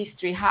kind of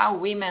history, how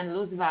women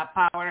lose their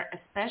power,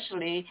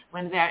 especially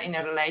when they are in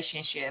a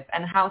relationship,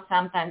 and how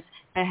sometimes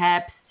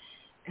perhaps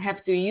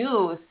have to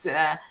use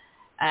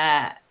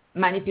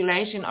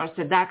manipulation or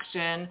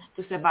seduction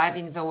to survive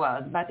in the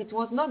world. But it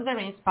was not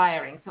very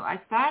inspiring. So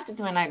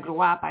when I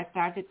grew up, I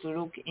started to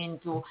look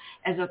into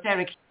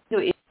esoteric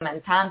Hinduism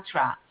and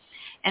Tantra.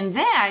 And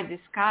there I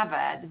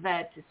discovered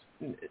that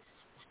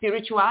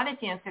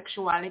spirituality and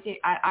sexuality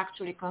are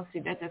actually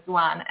considered as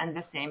one and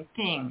the same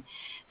thing.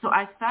 So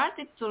I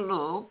started to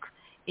look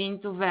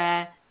into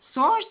the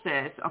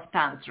sources of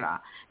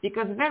Tantra,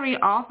 because very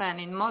often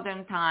in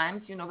modern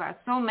times, there are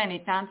so many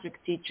tantric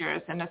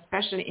teachers, and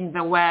especially in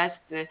the West,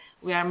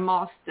 we are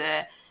most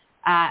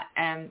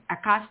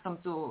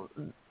accustomed to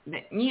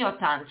the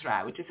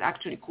Neo-Tantra, which is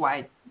actually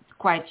quite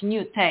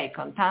new take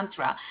on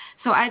Tantra.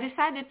 So I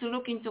decided to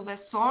look into the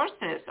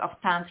sources of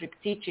Tantric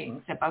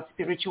teachings about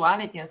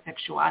spirituality and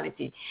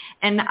sexuality.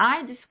 And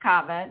I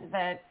discovered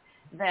that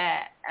the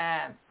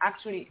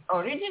actually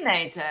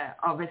originator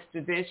of this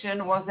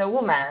tradition was a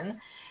woman,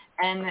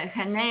 and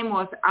her name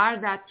was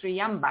Arda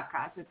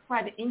Triambaka. So it's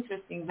quite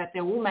interesting that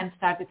a woman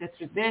started a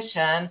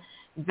tradition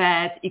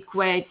that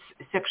equates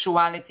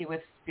sexuality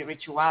with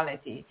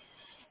spirituality.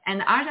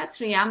 And Arda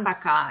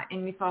Triambaka,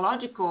 in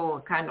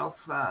mythological kind of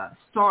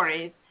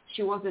stories,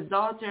 she was the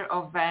daughter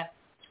of the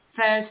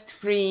first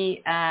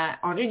three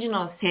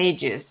original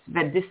sages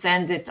that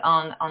descended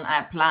on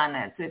our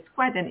planet. So it's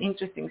quite an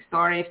interesting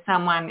story. If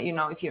someone,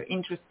 if you're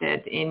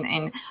interested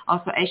in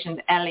also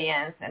ancient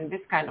aliens and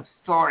this kind of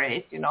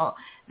stories,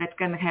 that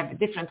can have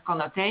different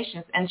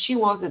connotations. And she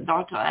was the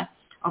daughter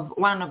of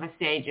one of the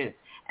sages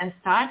and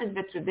started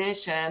the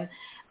tradition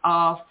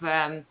of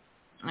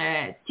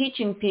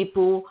teaching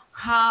people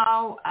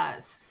how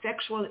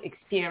sexual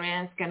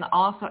experience can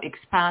also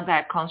expand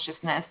our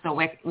consciousness so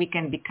we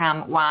can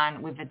become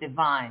one with the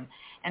divine.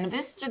 And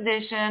this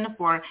tradition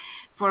for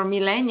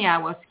millennia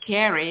was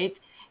carried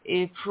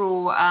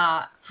through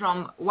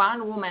from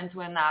one woman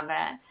to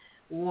another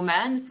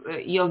woman,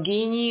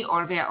 yogini,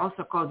 or they are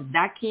also called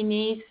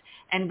dakinis.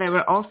 And they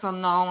were also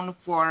known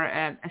for,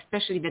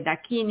 especially the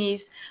dakinis,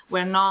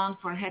 were known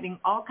for having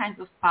all kinds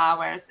of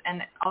powers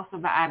and also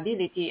the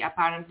ability,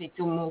 apparently,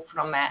 to move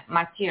from a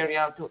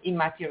material to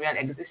immaterial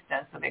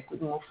existence. So they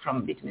could move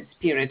from between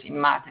spirit and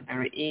matter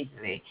very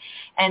easily.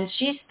 And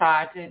she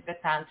started the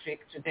tantric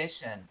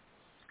tradition.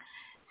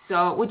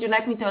 So would you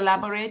like me to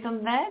elaborate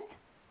on that?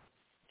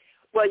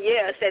 Well,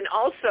 yes, and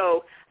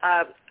also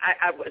I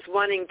was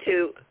wanting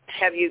to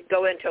have you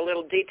go into a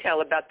little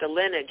detail about the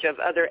lineage of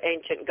other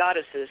ancient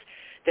goddesses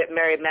that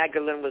Mary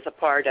Magdalene was a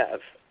part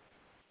of.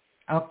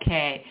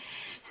 Okay.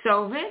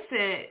 So this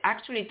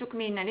actually took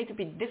me in a little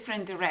bit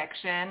different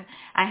direction.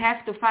 I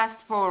have to fast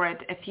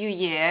forward a few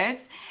years.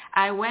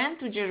 I went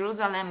to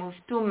Jerusalem with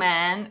two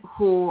men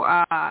who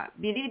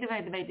believed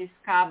that they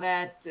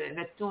discovered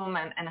the tomb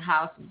and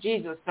house of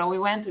Jesus. So we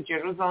went to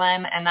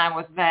Jerusalem, and I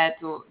was there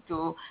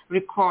to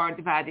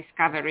record their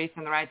discoveries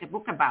and write a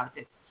book about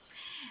it.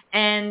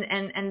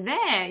 And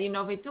there,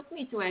 they took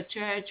me to a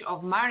church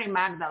of Mary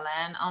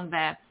Magdalene on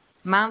the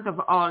Mount of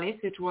Olives,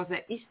 which was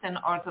an Eastern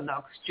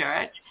Orthodox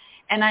church.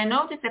 And I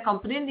noticed a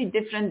completely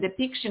different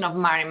depiction of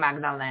Mary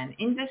Magdalene.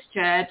 In this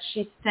church,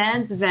 she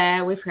stands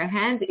there with her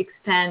hand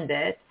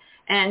extended,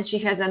 and she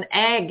has an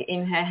egg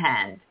in her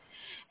hand.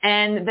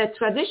 And the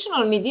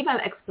traditional medieval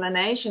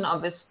explanation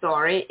of the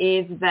story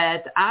is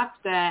that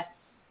after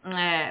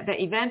the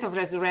event of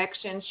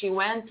resurrection, she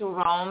went to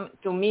Rome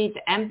to meet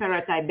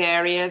Emperor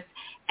Tiberius,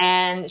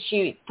 and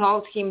she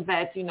told him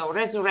that,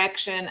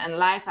 resurrection and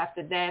life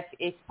after death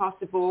is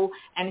possible.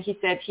 And he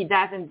said he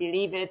doesn't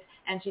believe it.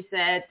 And she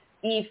said,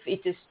 if it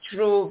is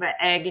true, the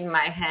egg in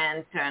my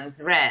hand turns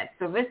red.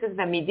 So this is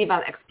the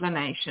medieval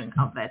explanation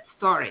of that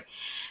story.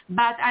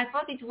 But I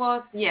thought it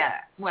was,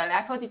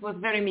 I thought it was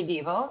very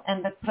medieval,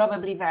 and that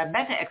probably there are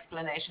better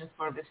explanations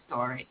for the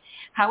story.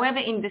 However,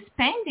 in this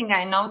painting,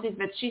 I noticed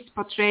that she's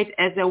portrayed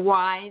as a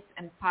wise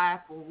and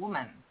powerful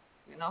woman,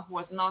 who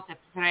was not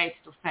afraid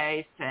to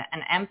face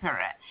an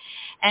emperor.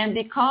 And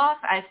because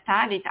I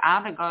studied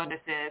other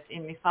goddesses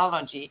in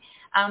mythology,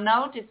 I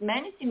noticed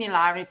many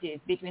similarities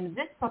between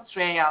this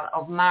portrayal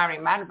of Mary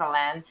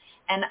Magdalene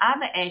and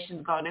other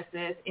ancient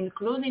goddesses,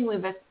 including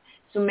with a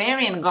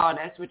Sumerian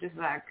goddess, which is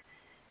like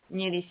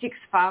nearly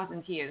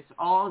 6,000 years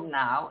old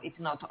now, if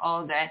not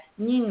older,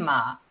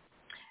 Ninmah.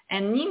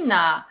 And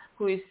Ninmah,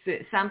 who is,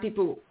 some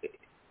people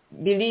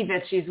believe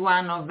that she's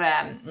one of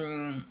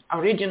the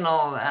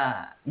original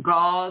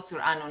gods or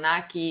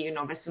Anunnaki,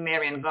 the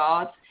Sumerian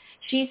gods.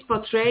 She's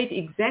portrayed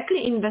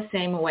exactly in the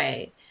same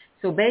way.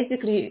 So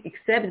basically,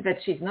 except that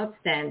she's not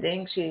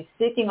standing, she's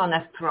sitting on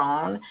a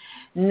throne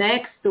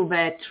next to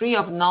the tree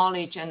of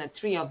knowledge and a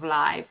tree of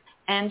life.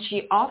 And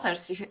she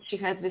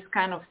has this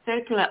kind of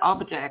circular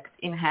object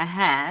in her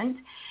hand,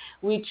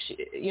 which,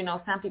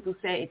 some people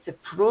say it's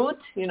a fruit,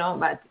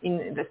 but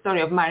in the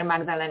story of Mary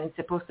Magdalene, it's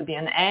supposed to be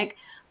an egg,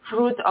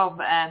 fruit of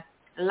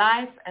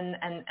life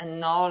and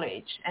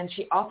knowledge. And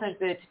she offers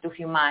it to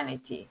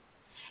humanity.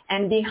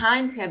 And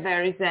behind her,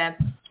 there is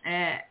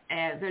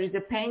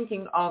a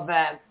painting of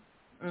a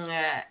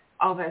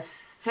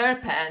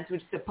serpent,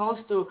 which is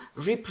supposed to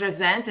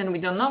represent, and we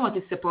don't know what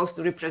it's supposed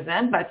to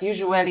represent, but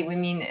usually we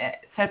mean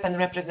serpent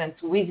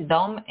represents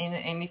wisdom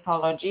in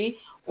mythology,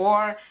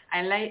 or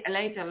I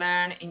later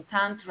learned in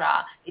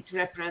Tantra it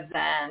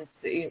represents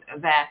the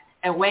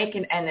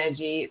awakened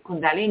energy,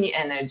 Kundalini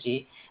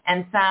energy,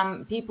 and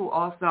some people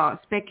also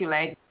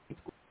speculate it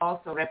could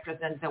also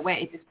represent the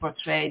way it is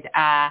portrayed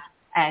a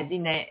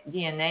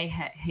DNA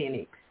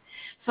helix.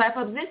 So I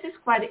thought this is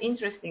quite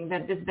interesting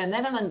that this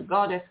benevolent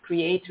goddess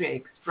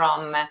creatrix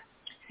from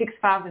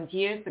 6,000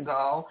 years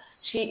ago,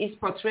 she is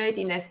portrayed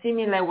in a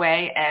similar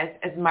way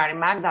as Mary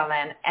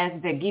Magdalene, as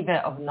the giver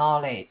of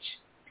knowledge.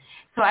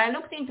 So I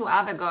looked into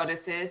other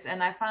goddesses,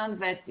 and I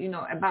found that,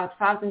 about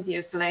 1,000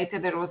 years later,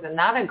 there was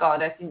another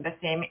goddess in the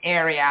same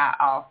area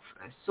of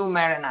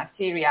Sumer and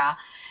Assyria,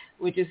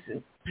 which is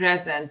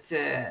present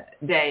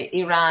day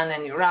Iran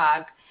and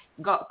Iraq,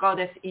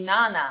 goddess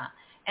Inanna.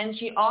 And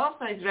she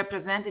also is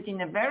represented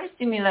in a very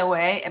similar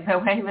way, the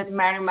way that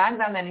Mary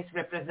Magdalene is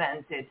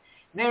represented.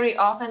 Very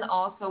often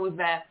also with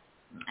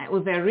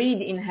a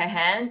reed in her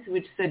hand,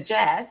 which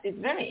suggests, it's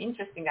very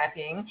interesting, I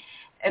think,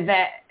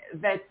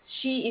 that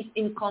she is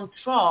in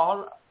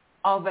control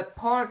of a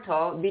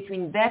portal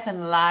between death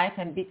and life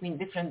and between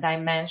different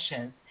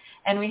dimensions.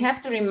 And we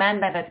have to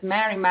remember that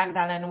Mary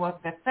Magdalene was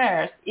the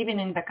first, even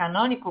in the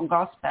canonical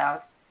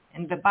Gospels,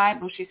 in the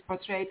Bible, she's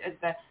portrayed as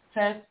the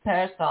first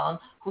person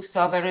who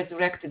saw the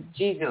resurrected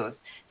Jesus.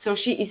 So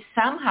she is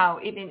somehow,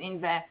 even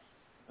in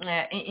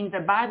the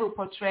Bible,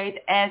 portrayed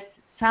as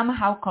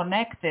somehow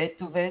connected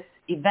to this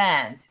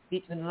event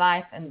between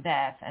life and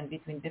death and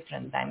between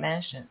different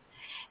dimensions.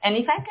 And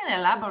if I can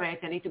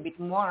elaborate a little bit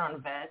more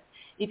on this,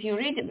 if you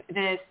read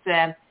this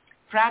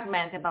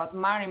fragment about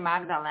Mary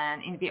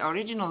Magdalene in the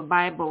original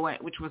Bible,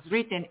 which was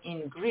written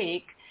in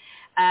Greek,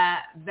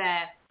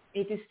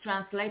 it is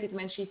translated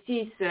when she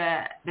sees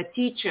the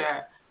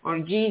teacher or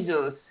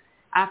Jesus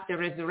after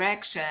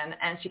resurrection,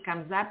 and she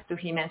comes up to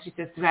him and she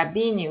says,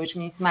 Rabbini, which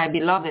means my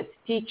beloved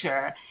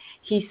teacher.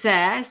 He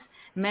says,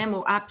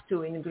 Memu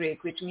aptu in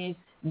Greek, which means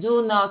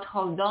do not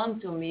hold on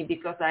to me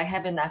because I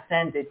haven't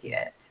ascended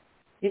yet.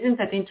 Isn't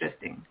that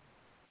interesting?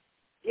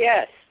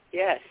 Yes.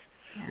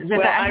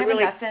 That I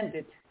haven't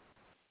ascended.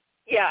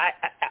 Yeah,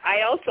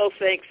 I also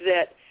think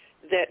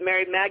that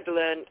Mary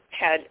Magdalene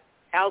had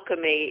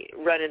alchemy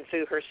running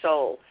through her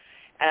soul.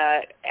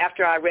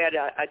 after I read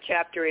a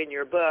chapter in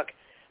your book,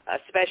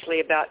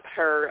 especially about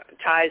her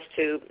ties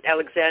to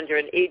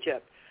Alexandria and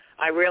Egypt,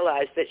 I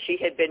realized that she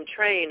had been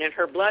trained, and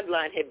her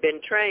bloodline had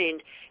been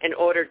trained in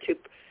order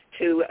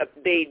to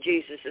be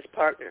Jesus'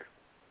 partner.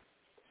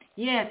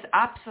 Yes,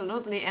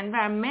 absolutely. And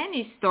there are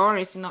many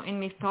stories, in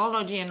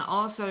mythology and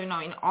also, in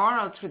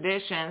oral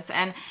traditions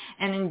and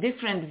in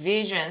different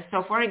visions.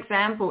 So, for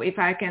example, if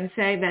I can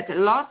say that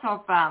lots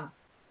of,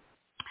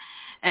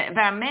 there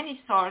are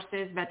many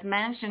sources that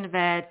mention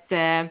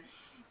that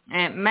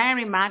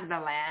Mary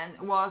Magdalene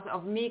was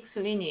of mixed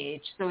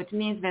lineage. So it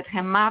means that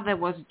her mother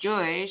was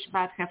Jewish,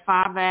 but her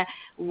father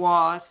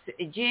was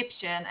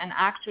Egyptian, and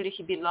actually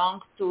he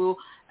belonged to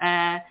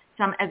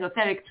some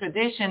esoteric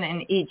tradition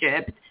in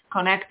Egypt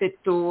connected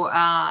to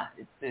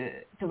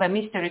the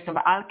mysteries of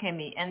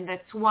alchemy. And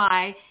that's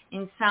why,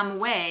 in some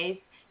ways,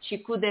 she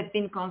could have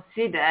been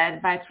considered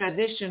by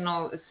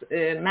traditional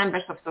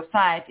members of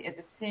society as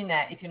a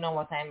sinner, if you know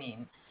what I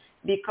mean,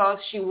 because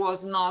she was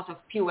not of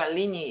pure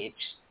lineage,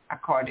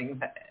 according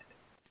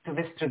to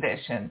this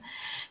tradition.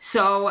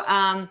 So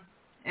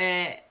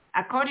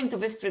according to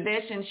this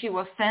tradition, she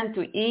was sent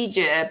to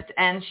Egypt,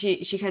 and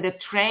she had a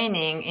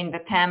training in the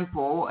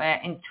temple,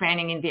 in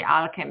training in the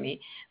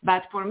alchemy.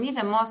 But for me,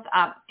 the most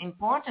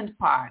important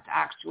part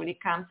actually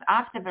comes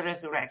after the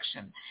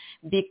resurrection,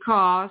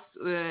 because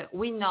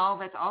we know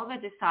that all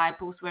the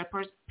disciples were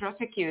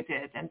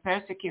persecuted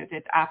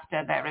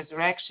after the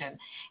resurrection.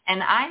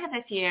 And I have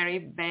a theory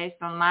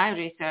based on my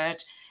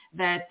research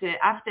that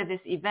after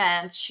this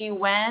event, she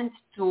went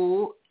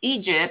to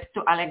Egypt,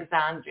 to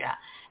Alexandria.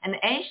 An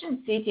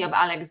ancient city of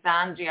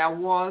Alexandria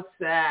was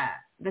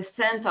the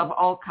center of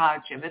all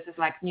culture. This is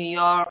like New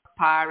York,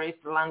 Paris,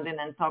 London,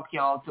 and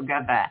Tokyo all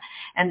together.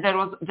 And there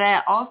was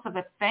there also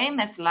the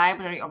famous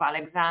Library of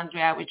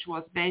Alexandria, which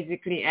was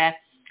basically a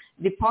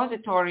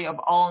depository of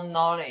all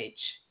knowledge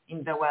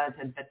in the world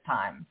at that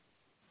time.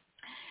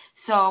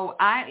 So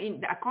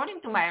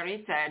according to my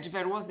research,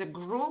 there was a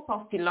group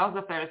of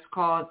philosophers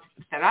called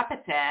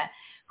Therapete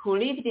who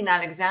lived in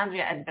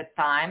Alexandria at that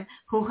time,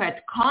 who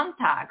had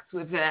contacts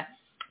with the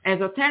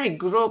esoteric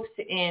groups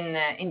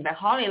in the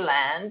Holy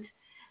Land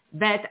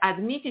that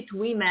admitted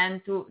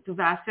women to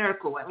their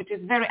circle, which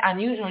is very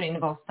unusual in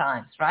those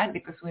times, right?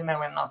 Because women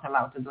were not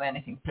allowed to do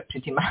anything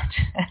pretty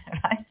much,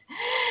 right?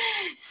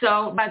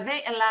 So, but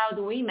they allowed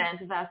women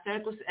to their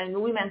circles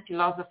and women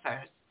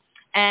philosophers,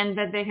 and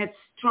that they had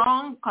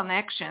strong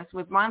connections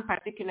with one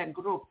particular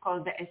group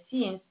called the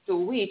Essenes, to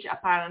which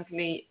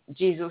apparently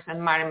Jesus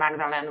and Mary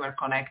Magdalene were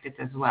connected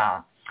as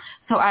well.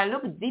 So I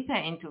looked deeper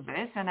into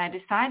this, and I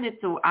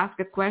decided to ask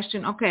a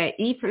question, okay,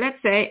 if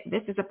let's say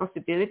this is a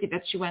possibility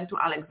that she went to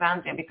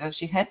Alexandria because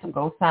she had to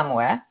go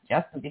somewhere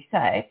just to be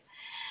safe.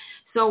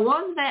 So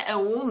was there a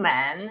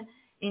woman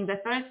in the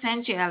first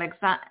century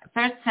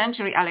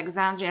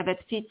Alexandria that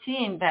fits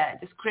in the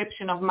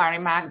description of Mary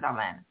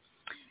Magdalene?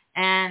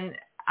 And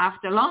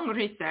after long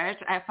research,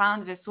 I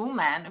found this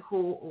woman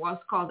who was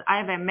called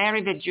either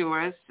Mary the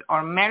Jewess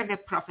or Mary the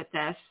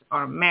Prophetess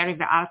or Mary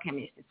the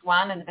Alchemist. It's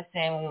one and the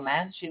same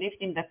woman. She lived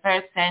in the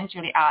first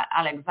century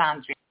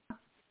Alexandria.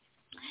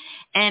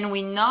 And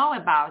we know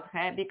about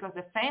her because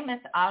a famous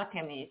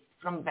alchemist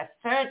from the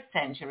 3rd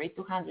century,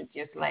 200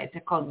 years later,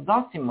 called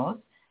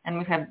Zosimus, and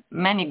we have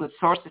many good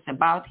sources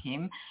about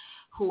him,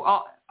 who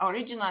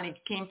originally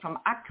came from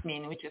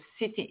Akhmin, which is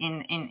a city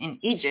in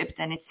Egypt,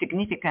 and it's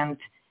significant.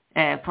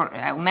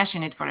 I'll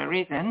mention it for a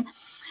reason.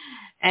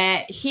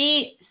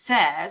 He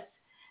says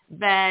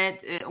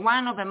that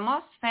one of the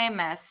most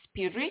famous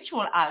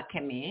spiritual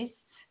alchemists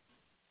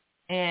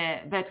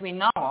that we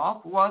know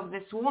of was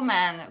this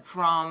woman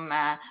from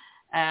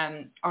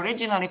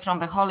originally from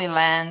the Holy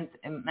Land,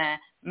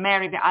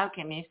 Mary the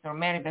Alchemist or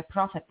Mary the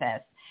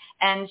Prophetess.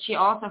 And she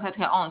also had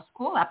her own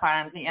school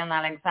apparently in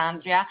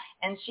Alexandria,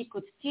 and she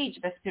could teach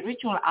the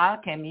spiritual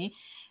alchemy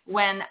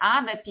when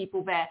other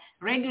people, the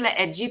regular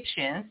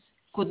Egyptians,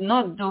 could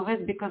not do this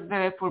because they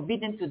were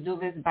forbidden to do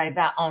this by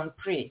their own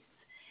priests.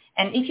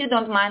 And if you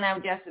don't mind, I'll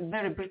just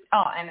very brief.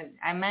 Oh, and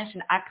I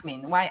mentioned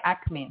Akhmin. Why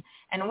Akhmin?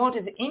 And what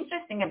is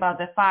interesting about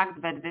the fact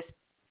that this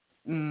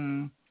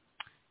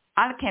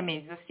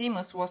alchemist,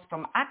 Zosimus, was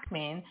from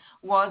Akhmin,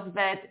 was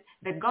that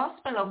the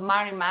Gospel of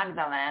Mary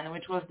Magdalene,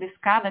 which was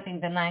discovered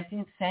in the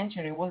 19th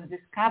century, was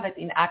discovered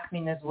in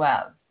Akhmin as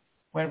well,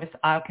 where this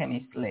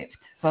alchemist lived.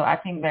 So I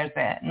think there's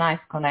a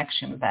nice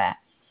connection there.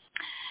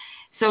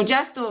 So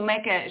just to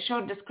make a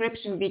short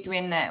description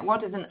between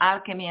what is an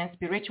alchemy and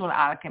spiritual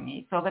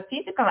alchemy. So the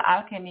physical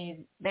alchemy is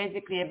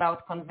basically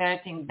about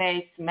converting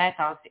base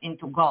metals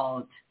into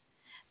gold.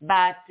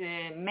 But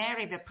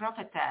Mary the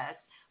Prophetess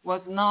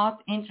was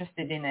not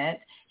interested in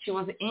it. She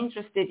was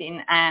interested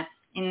in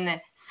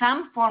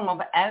some form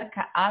of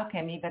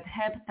alchemy that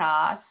helped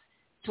us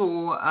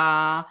to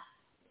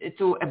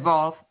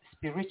evolve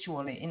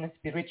spiritually in a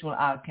spiritual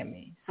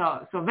alchemy.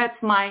 So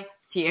that's my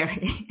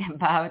theory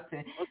about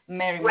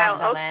Mary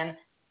Magdalene.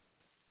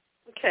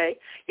 Okay.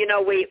 You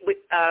know, we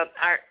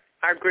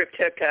our group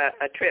took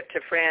a trip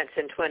to France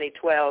in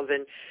 2012,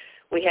 and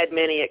we had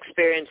many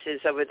experiences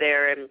over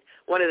there, and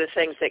one of the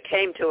things that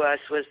came to us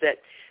was that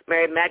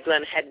Mary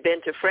Magdalene had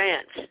been to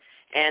France,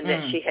 and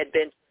that she had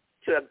been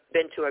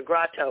to a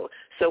grotto.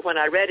 So when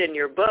I read in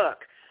your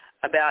book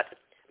about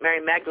Mary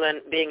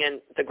Magdalene being in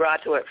the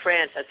grotto at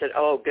France, I said,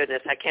 oh,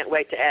 goodness, I can't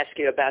wait to ask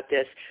you about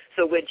this.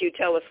 So would you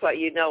tell us what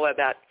you know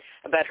about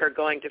her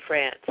going to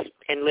France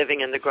and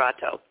living in the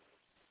grotto?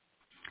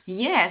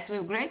 Yes,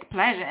 with great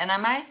pleasure. And I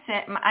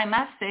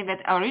must say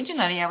that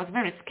originally I was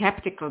very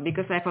skeptical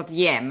because I thought,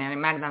 Mary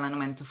Magdalene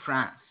went to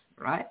France,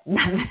 right?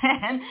 But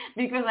then,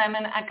 because I'm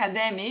an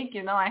academic,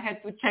 I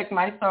had to check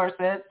my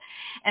sources.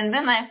 And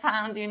then I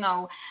found,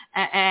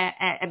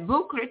 a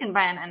book written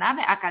by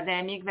another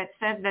academic that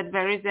says that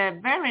there is a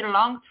very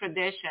long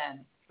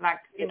tradition, like,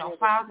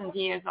 1,000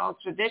 years old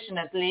tradition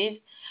at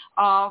least,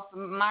 of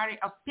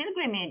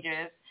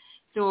pilgrimages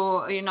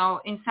to,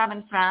 in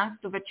southern France,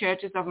 to the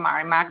churches of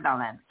Mary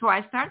Magdalene. So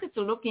I started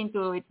to look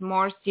into it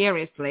more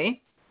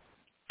seriously.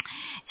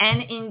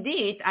 And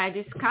indeed, I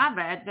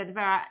discovered that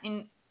there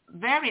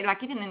are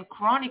even in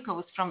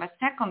chronicles from the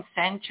 2nd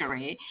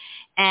century,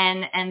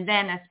 and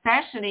then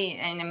especially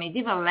in a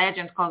medieval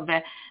legend called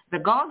the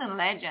Golden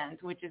Legend,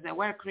 which is a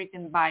work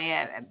written by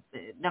a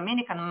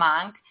Dominican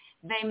monk,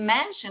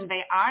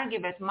 they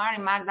argue that Mary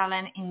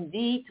Magdalene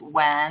indeed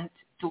went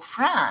to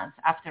France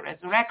after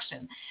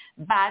resurrection.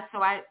 But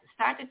so I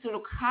started to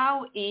look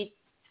how it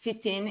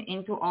fit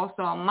into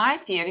also my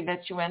theory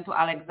that she went to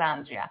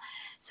Alexandria.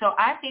 So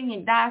I think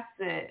it does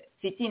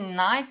fit in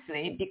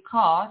nicely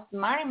because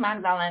Mary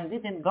Magdalene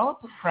didn't go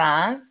to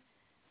France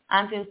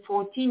until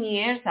 14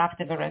 years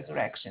after the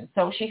resurrection.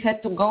 So she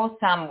had to go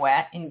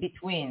somewhere in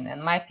between.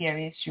 And my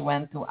theory is she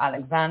went to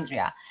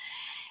Alexandria.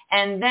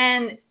 And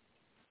then,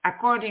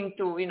 according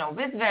to,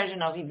 this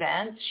version of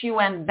events, she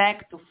went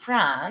back to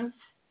France.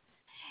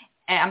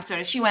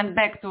 She went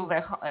back to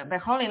the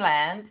Holy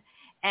Land,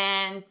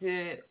 and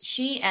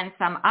she and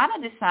some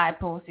other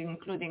disciples,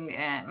 including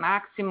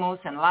Maximus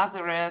and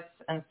Lazarus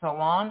and so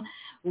on,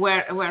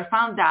 were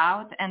found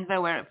out, and they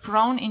were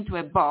thrown into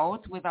a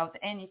boat without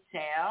any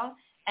sail,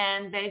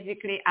 and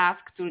basically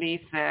asked to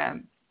leave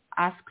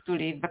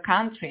the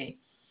country.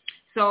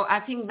 So I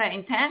think the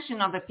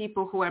intention of the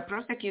people who were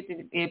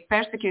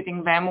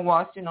persecuting them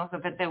was, so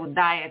that they would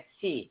die at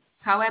sea.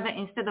 However,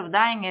 instead of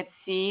dying at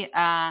sea,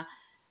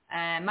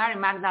 Mary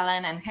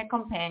Magdalene and her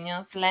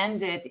companions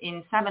landed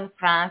in southern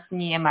France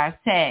near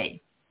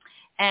Marseille.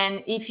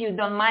 And if you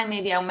don't mind,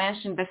 maybe I'll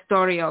mention the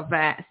story of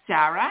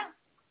Sarah,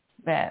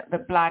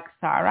 the Black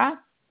Sarah,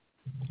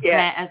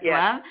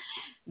 well,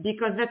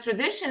 because the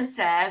tradition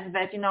says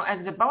that,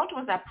 as the boat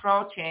was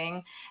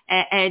approaching,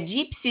 a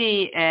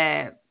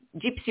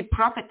gypsy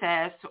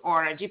prophetess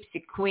or a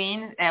gypsy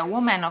queen, a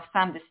woman of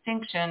some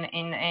distinction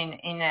in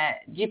a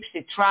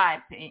gypsy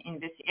tribe in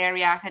this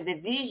area, had a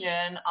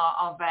vision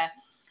of a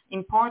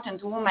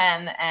important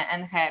woman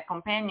and her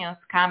companions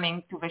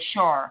coming to the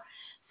shore.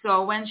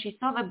 So when she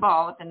saw the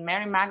boat and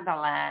Mary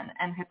Magdalene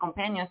and her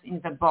companions in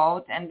the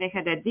boat, and they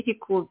had a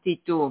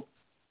difficulty to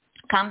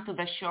come to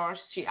the shore,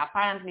 she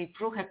apparently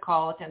threw her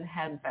coat and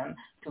helped them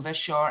to the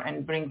shore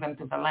and bring them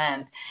to the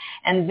land.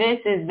 And this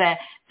is the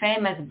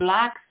famous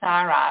Black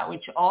Sarah,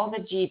 which all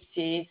the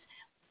gypsies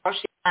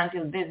worship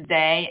until this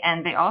day,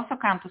 and they also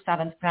come to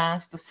southern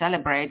France to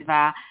celebrate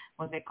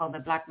what they call the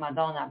Black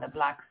Madonna, the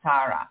Black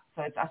Sarah.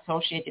 So it's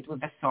associated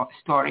with the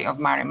story of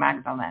Mary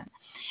Magdalene.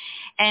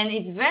 And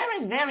it's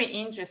very, very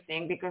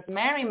interesting because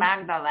Mary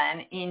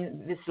Magdalene,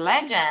 in these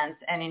legends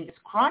and in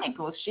these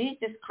chronicles, she's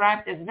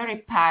described as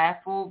very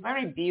powerful,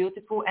 very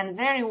beautiful, and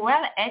very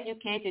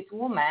well-educated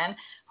woman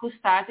who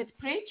started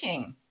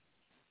preaching,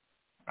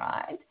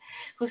 right?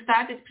 Who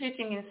started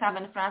preaching in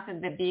southern France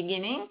at the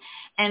beginning.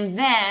 And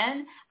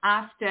then,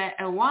 after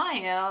a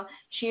while,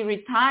 she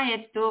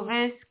retired to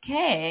this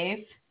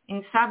cave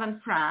in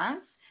southern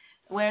France,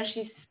 where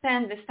she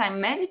spent this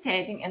time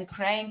meditating and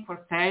praying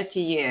for 30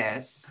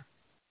 years.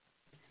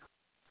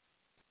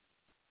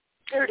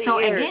 30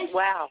 years,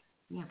 wow.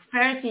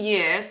 30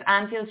 years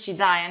until she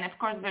died. And of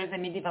course, there's a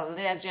medieval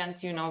legend,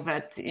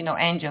 that,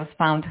 angels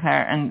found her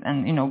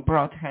and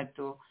brought her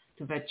to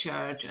the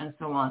church and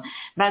so on.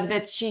 But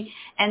that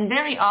and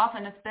very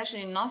often,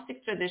 especially in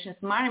Gnostic traditions,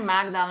 Mary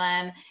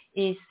Magdalene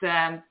is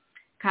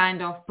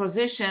kind of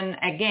position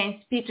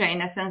against Peter,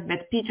 in a sense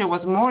that Peter was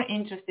more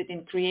interested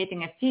in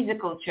creating a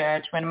physical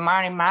church when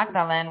Mary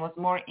Magdalene was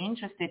more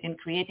interested in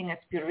creating a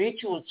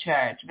spiritual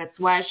church. That's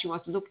why she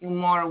was looking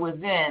more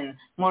within,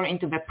 more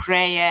into the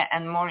prayer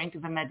and more into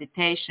the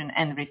meditation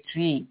and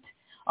retreat,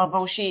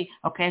 although she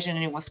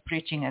occasionally was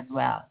preaching as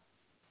well.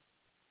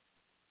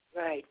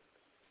 Right.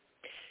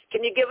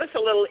 Can you give us a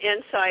little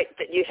insight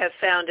that you have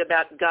found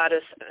about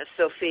Goddess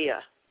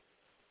Sophia?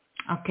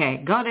 Okay,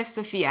 Goddess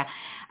Sophia.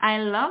 I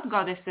love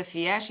Goddess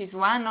Sophia. She's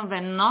one of the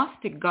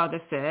Gnostic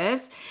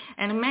goddesses.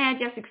 And may I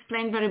just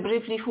explain very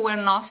briefly who were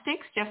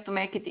Gnostics, just to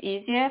make it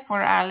easier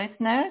for our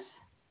listeners?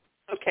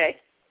 Okay.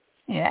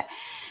 Yeah.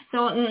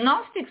 So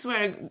Gnostics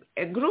were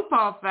a group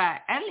of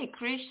early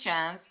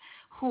Christians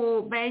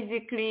who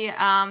basically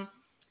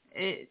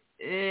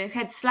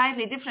had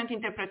slightly different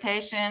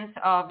interpretations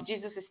of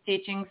Jesus'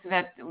 teachings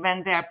that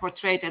when they are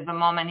portrayed at the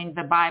moment in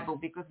the Bible,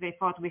 because they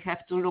thought we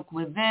have to look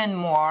within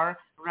more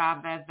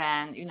rather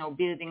than,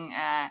 building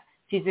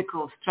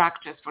physical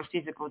structures for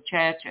physical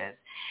churches.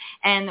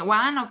 And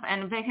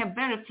they have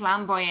very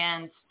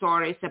flamboyant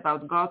stories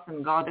about gods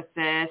and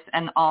goddesses,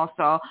 and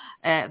also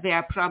they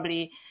are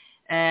probably,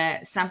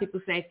 some people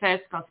say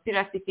first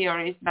conspiracy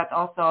theories, but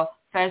also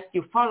first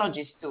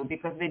ufologists too,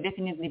 because they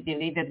definitely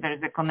believe that there is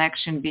a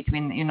connection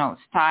between,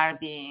 star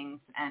beings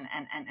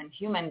and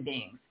human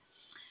beings.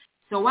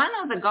 So one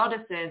of the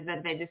goddesses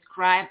that they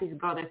describe is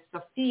Goddess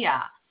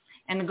Sophia.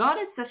 And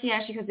Goddess Sophia,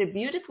 she has a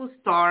beautiful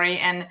story,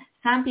 and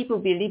some people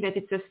believe that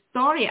it's a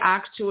story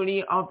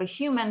actually of a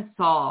human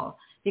soul,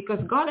 because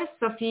Goddess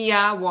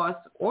Sophia was,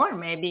 or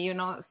maybe,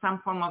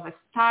 some form of a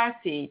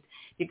starseed,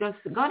 because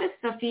Goddess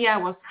Sophia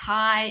was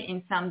high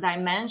in some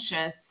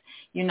dimensions,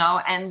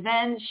 and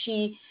then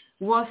she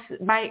was,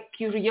 by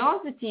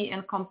curiosity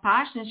and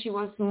compassion, she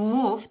was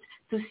moved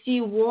to see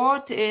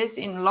what is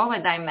in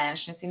lower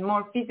dimensions, in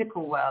more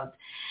physical world.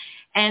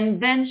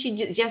 And then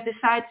she just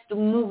decides to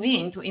move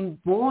in, to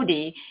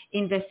embody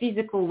in the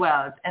physical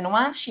world. And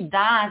once she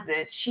does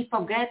it, she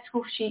forgets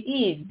who she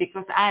is,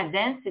 because our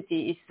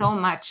density is so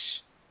much,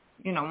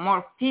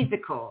 more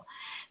physical.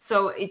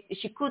 So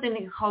she couldn't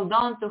hold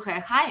on to her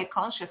higher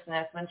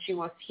consciousness when she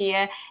was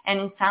here. And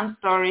in some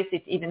stories,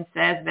 it even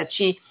says that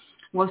she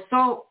was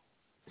so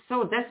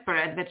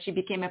desperate that she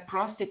became a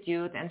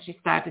prostitute and she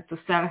started to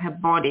sell her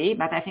body.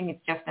 But I think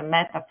it's just a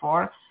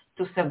metaphor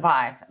to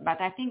survive.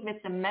 But I think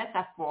that's a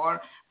metaphor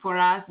for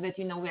us that,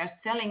 we are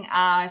selling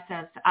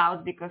ourselves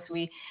out because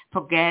we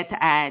forget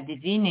our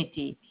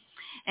divinity.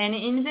 And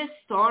in this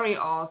story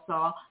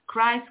also,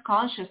 Christ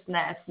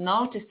consciousness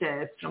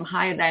notices from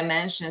higher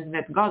dimensions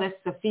that Goddess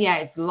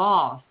Sophia is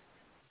lost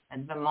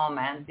at the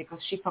moment because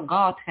she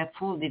forgot her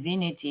full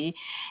divinity.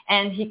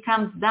 And he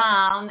comes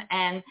down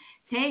and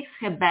takes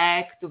her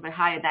back to the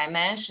higher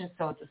dimension,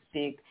 so to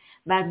speak.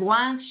 But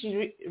once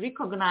she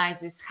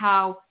recognizes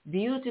how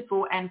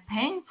beautiful and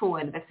painful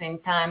at the same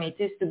time it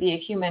is to be a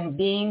human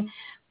being,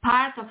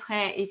 part of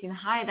her is in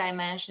high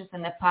dimensions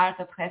and a part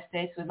of her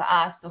stays with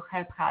us to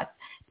help us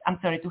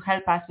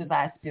with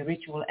our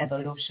spiritual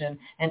evolution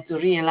and to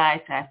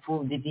realize our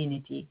full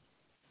divinity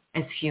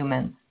as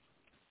humans.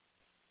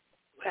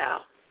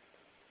 Wow.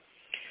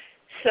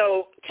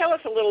 So tell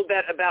us a little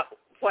bit about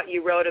what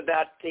you wrote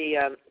about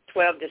the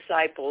 12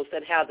 disciples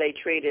and how they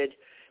treated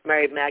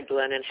Mary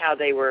Magdalene and how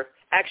they were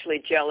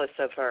actually jealous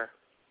of her.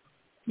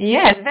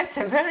 Yes, that's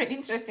a very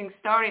interesting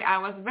story. I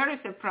was very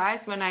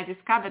surprised when I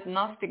discovered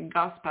Gnostic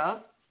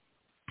Gospels.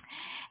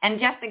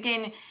 And just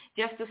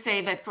to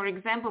say that, for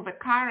example, the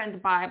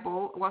current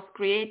Bible was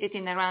created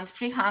in around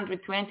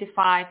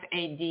 325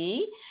 AD,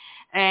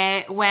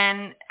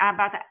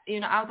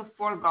 out of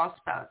 4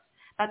 Gospels.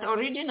 But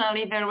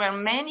originally there were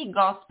many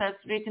Gospels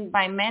written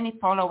by many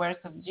followers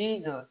of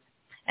Jesus.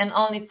 And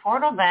only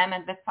 4 of them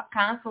at the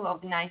Council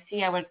of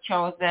Nicaea were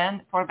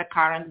chosen for the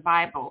current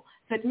Bible.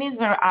 So it means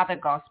there are other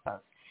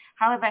Gospels.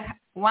 However,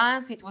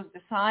 once it was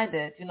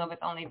decided, that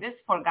only these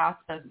 4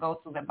 Gospels go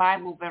to the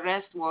Bible, the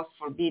rest was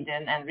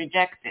forbidden and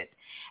rejected.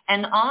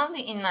 And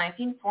only in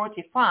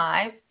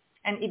 1945,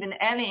 and even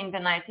early in the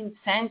 19th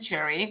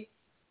century,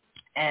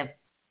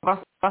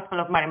 Gospel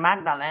of Mary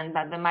Magdalene,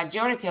 but the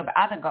majority of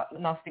other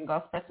Gnostic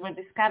Gospels were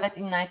discovered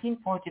in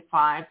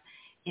 1945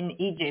 in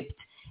Egypt,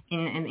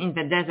 in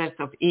the deserts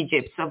of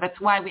Egypt. So that's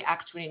why we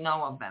actually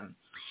know of them.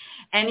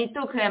 And it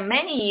took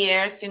many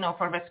years,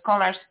 for the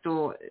scholars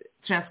to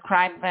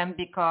transcribe them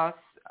because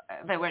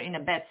they were in a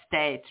bad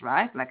state,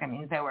 right?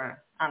 They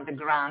were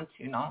underground,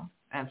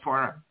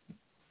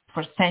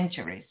 for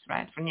centuries,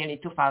 right? For nearly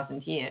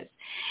 2,000 years.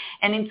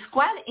 And it's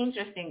quite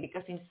interesting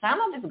because in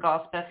some of these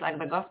Gospels, like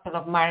the Gospel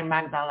of Mary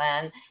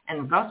Magdalene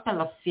and the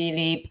Gospel of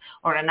Philip,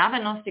 or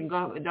another Gnostic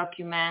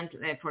document,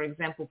 for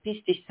example,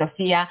 Pistis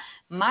Sophia,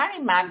 Mary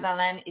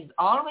Magdalene is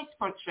always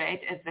portrayed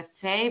as the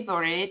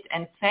favorite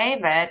and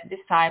favored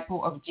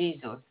disciple of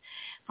Jesus.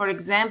 For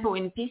example,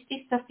 in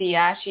Pistis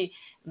Sophia,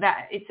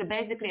 it's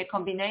basically a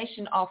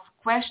combination of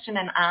question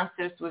and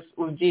answers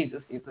with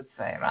Jesus, you could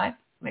say, right?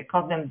 They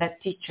call them the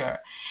teacher.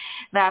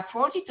 There are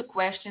 42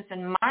 questions,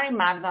 and Mary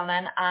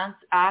Magdalene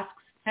asks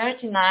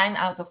 39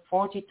 out of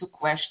 42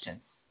 questions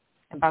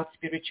about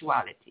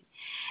spirituality.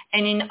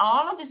 And in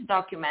all of these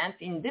documents,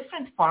 in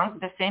different forms,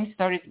 the same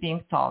story is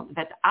being told,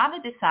 that other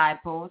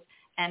disciples,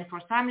 and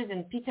for some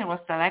reason Peter was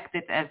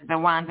selected as the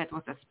one that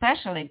was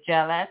especially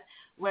jealous,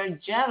 were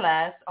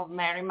jealous of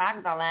Mary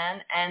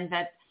Magdalene and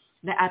that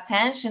the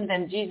attention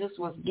that Jesus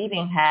was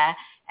giving her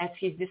as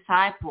his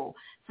disciple.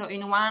 So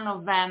in one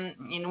of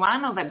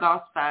the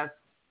Gospels,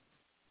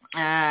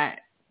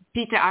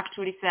 Peter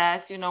actually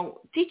says,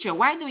 teacher,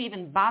 why do you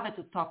even bother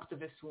to talk to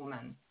this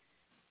woman?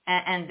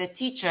 And the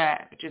teacher,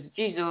 which is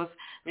Jesus,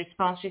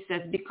 responds, she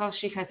says, because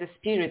she has a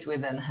spirit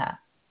within her.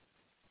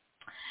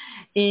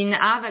 In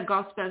other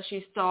Gospels,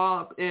 she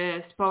spoke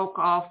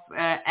of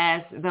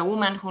as the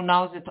woman who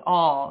knows it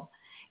all.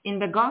 In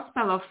the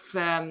Gospel of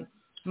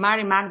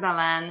Mary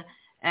Magdalene,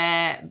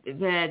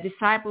 the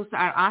disciples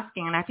are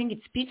asking, and I think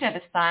it's Peter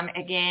this time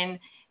again,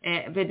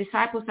 the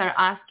disciples are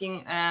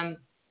asking,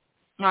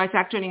 no, it's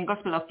actually in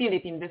Gospel of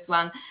Philip in this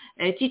one,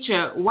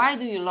 teacher, why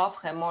do you love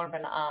her more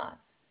than us?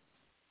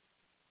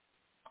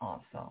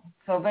 Also.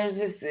 So there's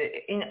this,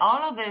 in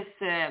all of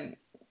these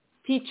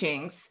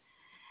teachings,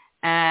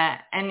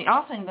 and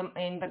also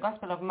in the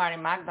Gospel of Mary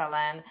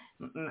Magdalene,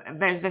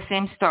 there's the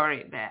same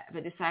story.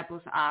 The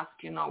disciples ask,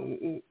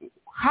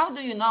 how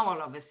do you know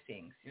all of these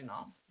things,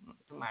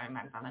 to Mary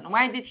Magdalene?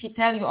 Why did he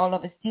tell you all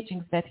of his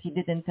teachings that he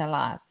didn't tell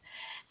us?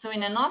 So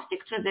in a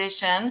Gnostic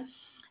tradition,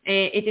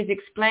 it is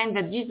explained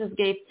that Jesus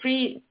gave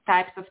 3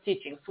 types of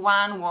teachings.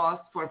 One was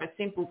for the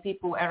simple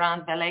people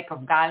around the Lake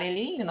of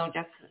Galilee,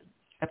 just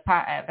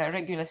the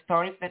regular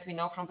stories that we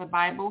know from the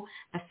Bible.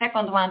 The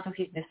second one to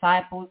his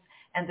disciples.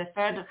 And the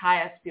third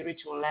highest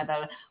spiritual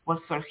level was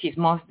for his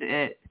most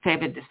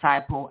favorite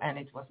disciple, and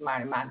it was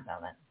Mary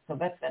Magdalene. So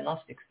that's the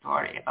Gnostic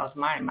story about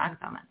Mary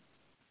Magdalene.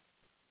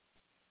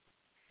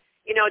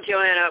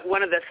 Joanna,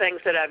 one of the things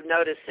that I've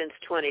noticed since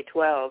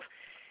 2012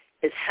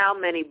 is how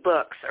many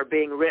books are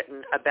being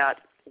written about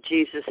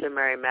Jesus and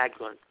Mary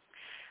Magdalene.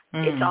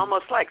 It's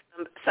almost like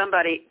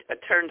somebody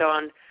turned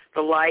on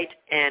the light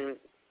and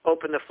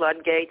opened the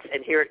floodgates,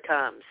 and here it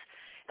comes.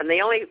 And the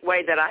only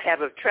way that I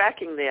have of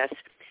tracking this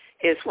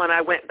is when I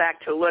went back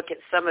to look at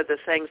some of the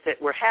things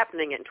that were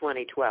happening in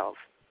 2012,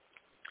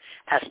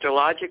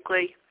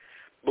 astrologically,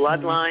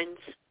 bloodlines,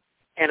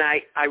 and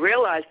I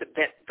realized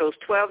that those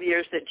 12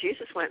 years that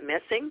Jesus went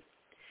missing,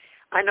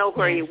 I know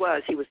where he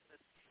was.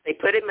 They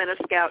put him in a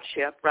scout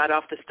ship right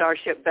off the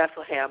starship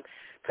Bethlehem,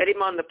 put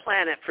him on the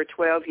planet for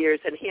 12 years,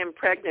 and he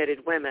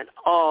impregnated women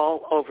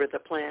all over the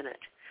planet.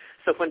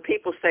 So when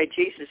people say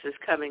Jesus is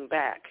coming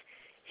back,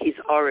 he's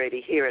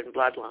already here in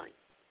bloodline.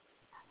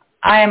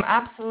 I am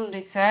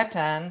absolutely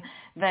certain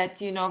that,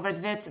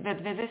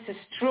 that this is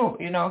true.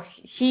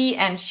 He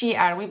and she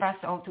are with us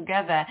all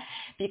together,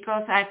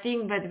 because I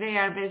think that they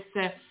are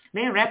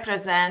they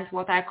represent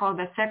what I call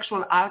the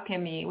sexual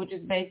alchemy, which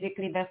is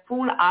basically the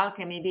full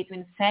alchemy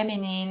between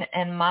feminine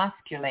and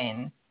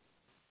masculine,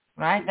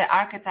 right? The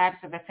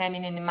archetypes of the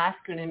feminine and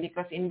masculine,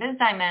 because in this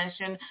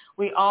dimension,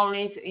 we all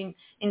live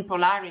in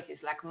polarities,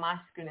 like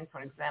masculine,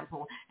 for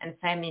example, and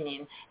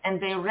feminine.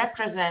 And they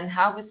represent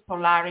how these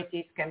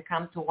polarities can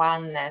come to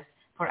oneness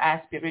for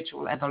our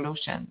spiritual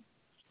evolution.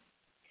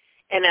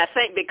 And I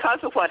think because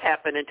of what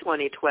happened in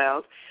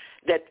 2012,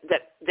 that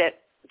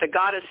the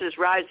goddess is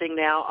rising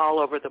now all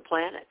over the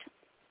planet.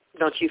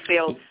 Don't you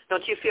feel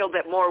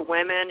that more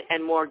women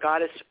and more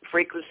goddess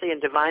frequency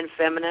and divine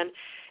feminine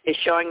is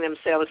showing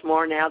themselves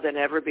more now than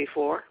ever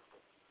before?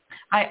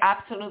 I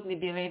absolutely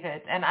believe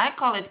it. And I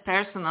call it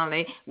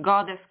personally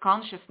goddess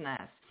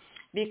consciousness,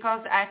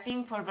 because I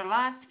think for the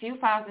last few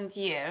thousand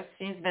years,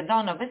 since the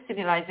dawn of this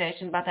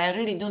civilization, but I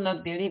really do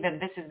not believe that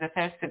this is the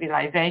first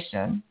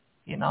civilization,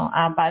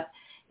 but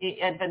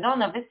at the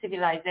dawn of this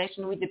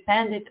civilization, we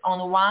depended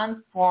on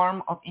one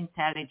form of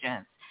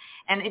intelligence.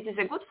 And it is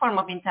a good form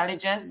of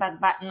intelligence, but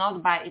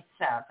not by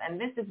itself. And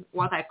this is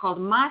what I call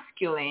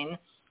masculine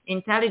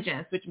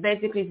intelligence, which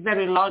basically is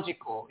very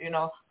logical,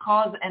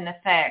 cause and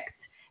effect.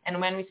 And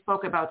when we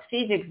spoke about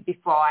physics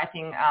before, I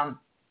think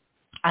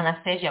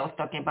Anastasia was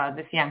talking about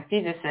this young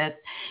physicist,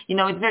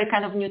 it's very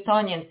kind of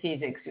Newtonian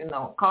physics,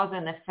 cause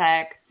and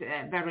effect,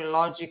 very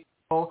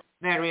logical,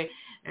 very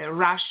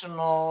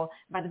rational,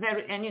 but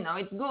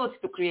it's good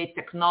to create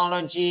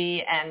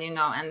technology and,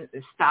 and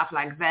stuff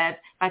like that,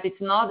 but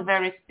it's not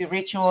very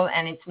spiritual,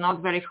 and it's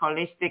not very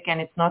holistic, and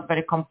it's not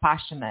very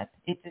compassionate.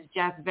 It is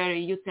just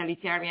very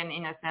utilitarian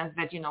in a sense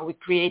that, we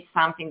create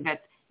something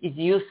that is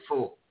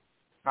useful,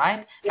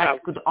 right? Yeah. But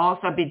it could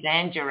also be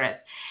dangerous.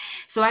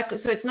 So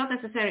it's not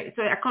necessary.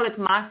 So I call it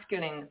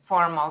masculine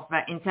form of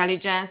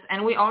intelligence,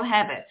 and we all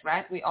have it,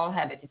 right? We all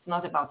have it. It's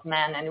not about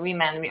men and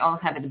women. We all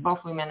have it. Both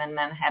women and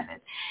men have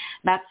it.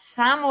 But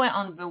somewhere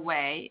on the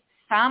way,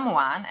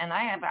 someone, and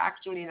I have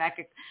actually like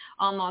a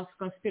almost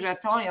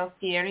conspiratorial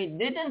theory,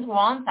 didn't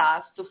want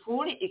us to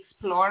fully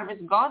explore this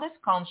goddess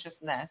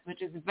consciousness,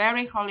 which is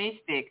very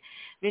holistic,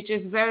 which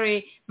is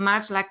very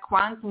much like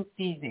quantum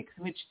physics,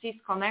 which sees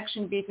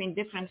connection between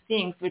different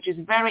things, which is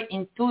very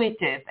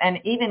intuitive. And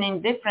even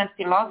in different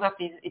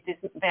philosophies,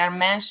 they are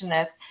mentioned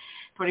as,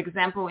 for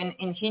example,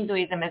 in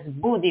Hinduism as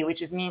buddhi,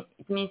 which it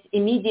means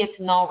immediate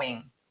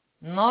knowing,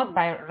 not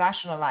by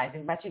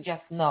rationalizing, but you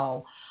just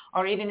know.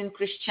 Or even in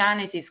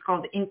Christianity, it's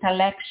called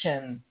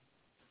intellection,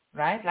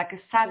 right? Like a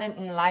sudden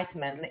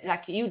enlightenment,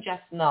 like you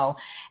just know.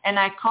 And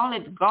I call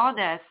it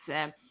goddess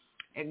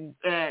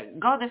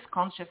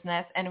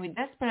consciousness, and we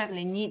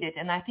desperately need it.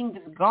 And I think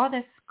this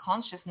goddess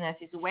consciousness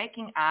is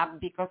waking up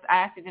because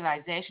our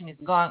civilization is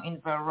going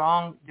in the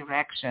wrong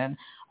direction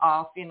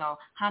of, 100%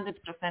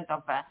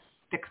 of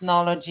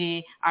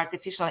technology,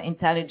 artificial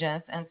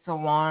intelligence, and so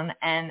on.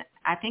 And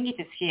I think it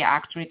is here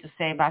actually to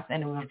save us,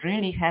 and we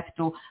really have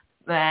to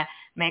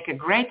make a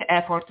great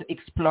effort to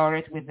explore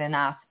it within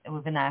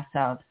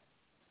ourselves.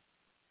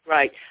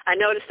 Right. I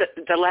noticed that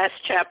the last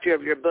chapter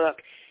of your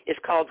book is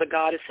called The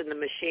Goddess and the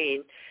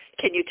Machine.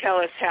 Can you tell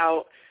us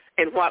how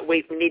and what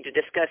we need to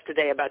discuss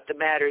today about the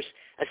matters,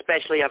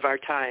 especially of our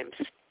times.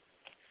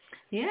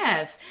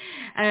 Yes,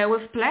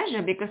 with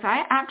pleasure, because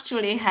I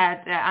actually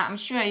had, I'm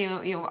sure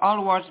you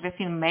all watched the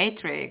film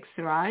Matrix,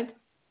 right?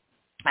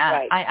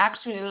 Right. I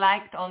actually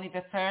liked only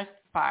the first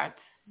part,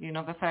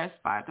 the first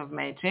part of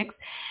Matrix,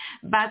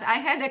 but I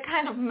had a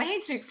kind of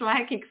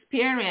Matrix-like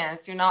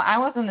experience. I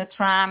was on a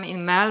tram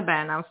in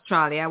Melbourne,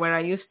 Australia, where I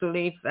used to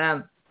live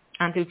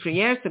until 3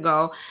 years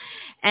ago.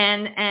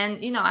 And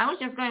I was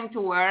just going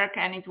to work,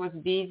 and it was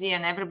busy,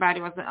 and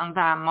everybody was on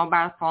their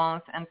mobile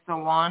phones and so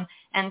on.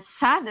 And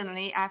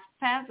suddenly I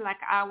felt like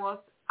I was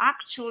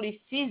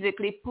actually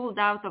physically pulled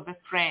out of a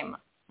frame,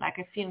 like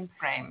a film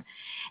frame.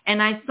 And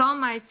I saw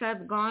myself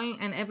going,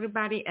 and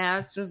everybody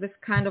else was this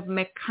kind of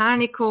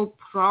mechanical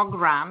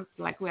programs,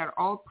 like we are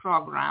all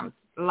programmed,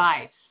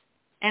 lives.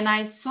 And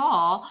I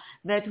saw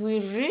that we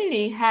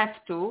really have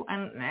to,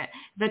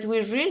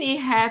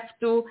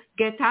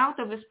 get out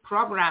of this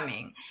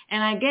programming.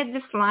 And I get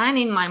this line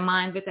in my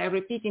mind that I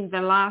repeat in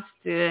the last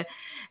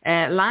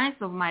lines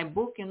of my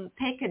book, and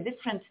take a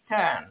different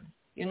turn.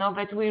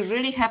 That we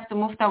really have to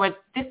move toward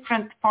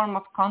different form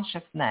of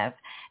consciousness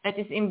that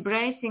is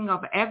embracing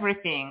of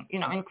everything,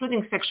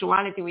 including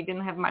sexuality. We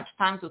didn't have much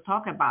time to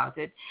talk about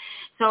it.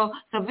 So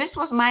this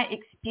was my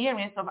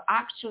experience of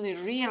actually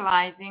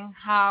realizing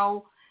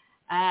how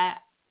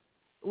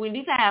we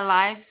live our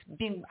lives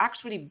being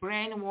actually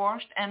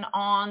brainwashed and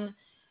on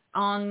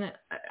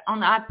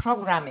our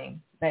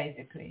programming,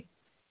 basically.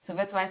 So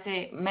that's why I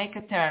say make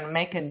a turn,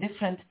 make a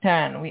different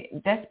turn. We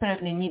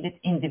desperately need it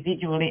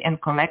individually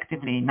and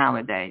collectively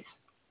nowadays.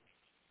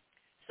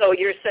 So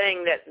you're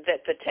saying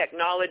that the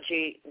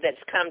technology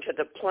that's come to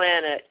the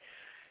planet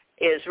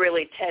is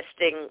really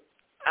testing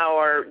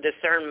our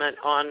discernment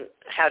on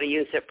how to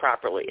use it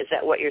properly. Is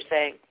that what you're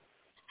saying?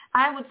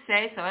 I would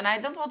say so, and I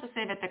don't want to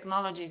say that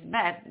technology is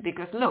bad,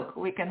 because look,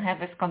 we can have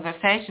this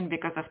conversation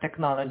because of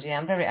technology.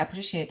 I'm very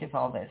appreciative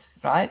of this,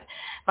 right?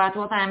 But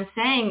what I'm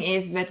saying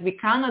is that we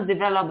cannot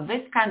develop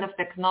this kind of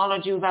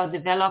technology without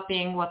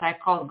developing what I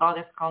call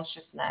goddess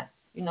consciousness,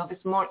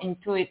 this more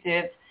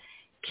intuitive,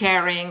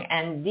 caring,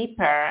 and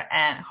deeper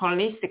and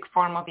holistic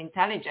form of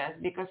intelligence,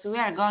 because we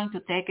are going to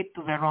take it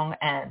to the wrong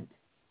end.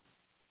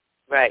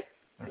 Right.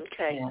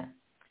 Okay. Yeah.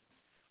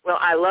 Well,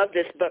 I love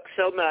this book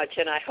so much,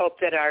 and I hope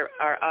that our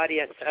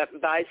audience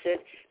buys it,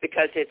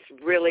 because it's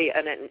really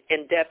an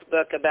in-depth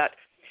book about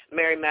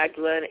Mary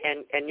Magdalene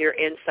and your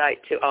insight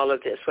to all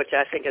of this, which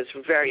I think is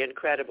very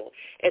incredible.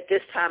 At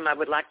this time, I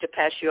would like to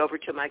pass you over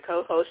to my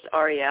co-host,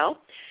 Ariel.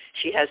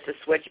 She has the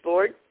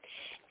switchboard,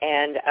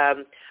 and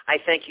I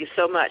thank you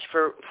so much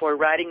for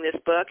writing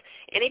this book.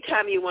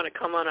 Anytime you want to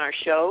come on our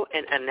show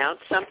and announce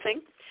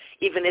something,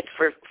 even if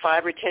for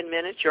 5 or 10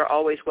 minutes, you're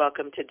always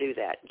welcome to do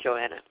that,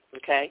 Joanna,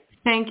 okay?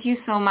 Thank you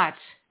so much.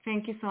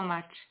 Thank you so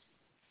much.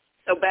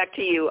 So back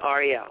to you,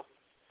 Ariel.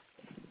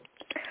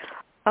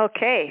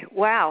 Okay.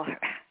 Wow.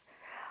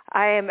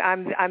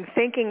 I'm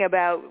thinking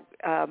about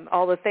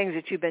all the things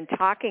that you've been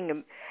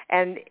talking,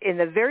 and in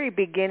the very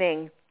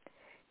beginning,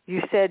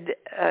 you said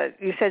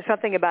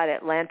something about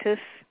Atlantis.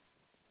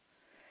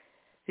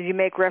 Did you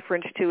make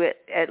reference to it,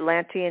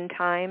 Atlantean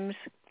times?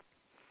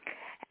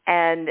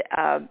 And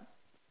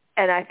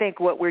I think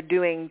what we're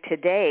doing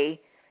today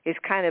is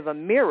kind of a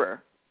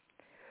mirror,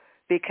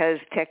 because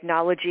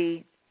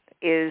technology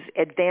is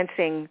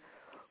advancing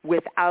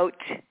without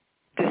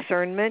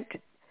discernment,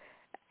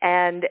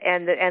 and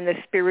the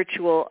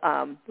spiritual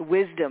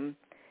wisdom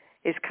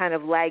is kind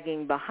of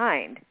lagging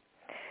behind.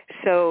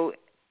 So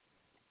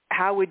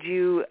how would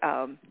you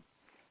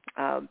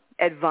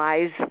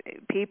advise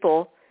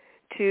people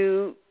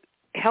to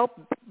help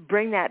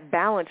bring that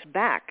balance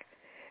back?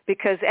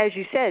 Because as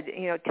you said,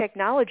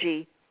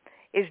 technology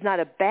is not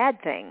a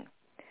bad thing,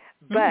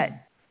 but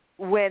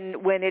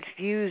when it's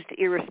used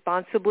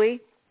irresponsibly,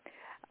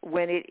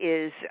 when it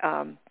is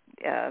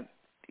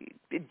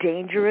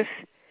dangerous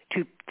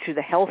to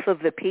the health of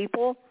the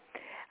people,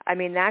 I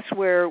mean, that's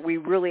where we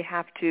really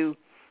have to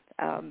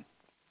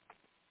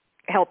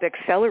help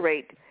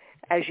accelerate,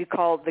 as you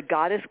call the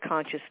goddess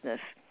consciousness,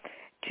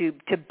 to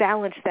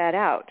balance that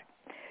out.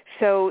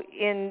 So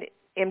in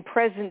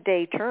present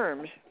day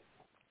terms,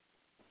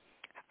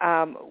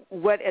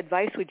 what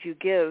advice would you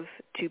give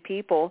to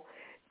people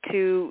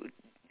to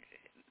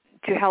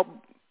help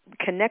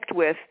connect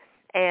with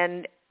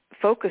and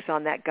focus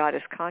on that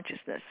goddess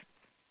consciousness?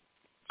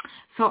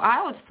 So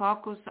I would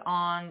focus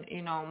on,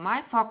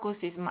 my focus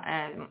is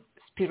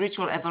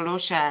spiritual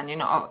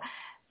evolution,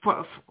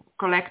 for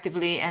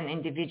collectively and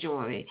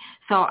individually.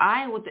 So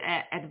I would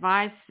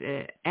advise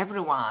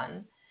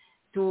everyone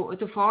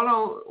to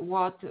follow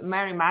what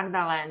Mary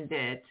Magdalene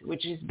did,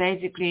 which is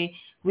basically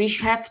we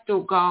have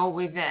to go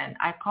within.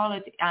 I call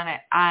it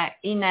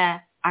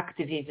inner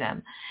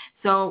activism.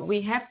 So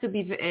we have to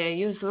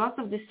use lots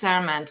of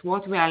discernment,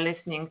 what we are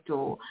listening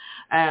to,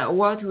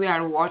 what we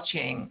are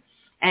watching,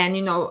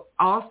 and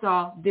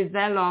also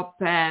develop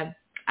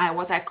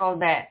what I call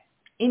the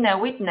inner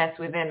witness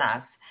within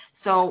us.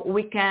 So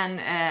we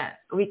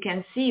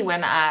can see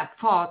when our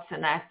thoughts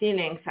and our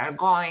feelings are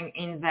going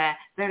in the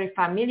very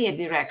familiar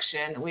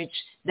direction, which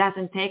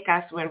doesn't take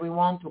us where we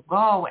want to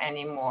go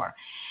anymore.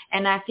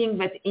 And I think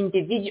that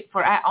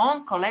for our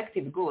own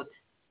collective good,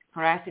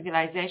 for our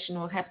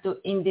civilization, we have to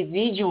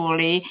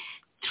individually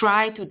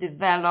try to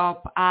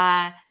develop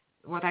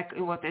what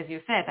as you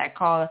said, I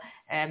call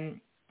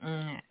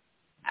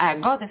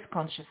goddess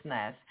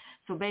consciousness.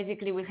 So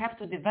basically, we have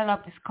to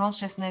develop this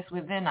consciousness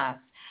within us.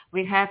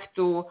 We have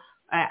to.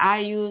 I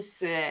use,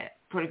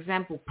 for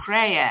example,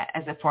 prayer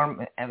as a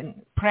form,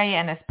 prayer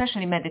and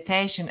especially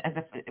meditation as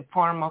a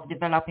form of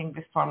developing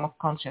this form of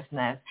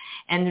consciousness,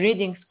 and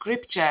reading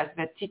scriptures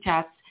that teach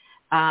us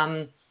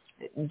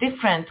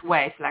different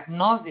ways, like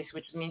gnosis,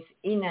 which means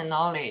inner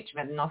knowledge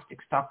that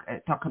Gnostics talk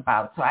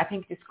about. So I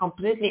think it's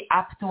completely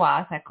up to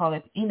us, I call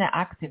it inner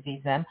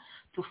activism,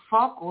 to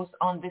focus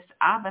on this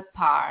other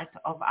part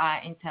of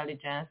our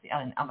intelligence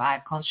and of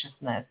our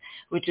consciousness,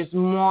 which is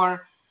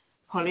more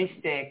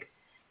holistic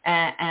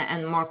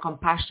and more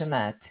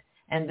compassionate.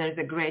 And there's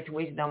a great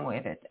wisdom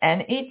with it.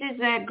 And it is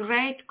a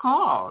great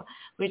call,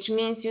 which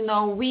means,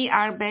 we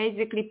are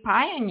basically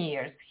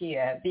pioneers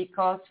here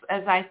because,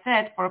 as I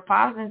said, for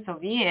thousands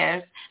of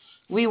years,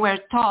 we were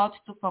taught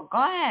to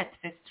forget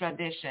these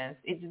traditions.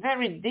 It's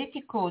very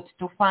difficult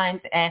to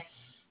find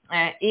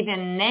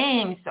even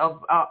names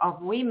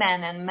of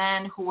women and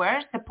men who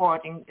were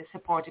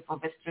supportive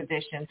of this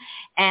tradition.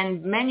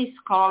 And many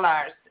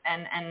scholars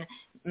and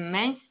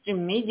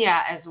mainstream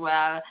media as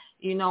well,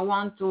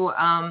 want to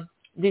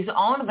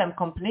disown them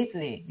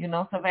completely,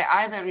 so they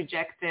either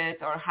rejected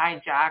or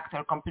hijacked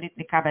or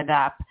completely covered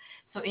up.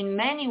 So in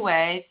many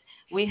ways,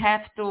 we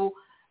have to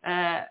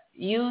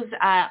use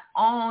our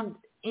own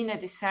inner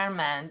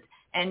discernment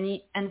and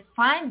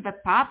find the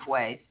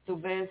pathways to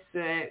this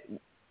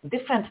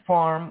different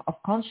form of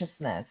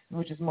consciousness,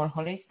 which is more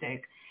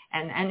holistic.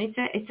 And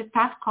it's a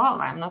tough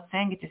call. I'm not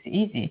saying it is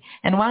easy.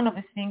 And one of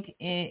the things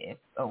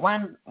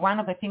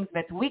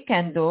that we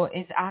can do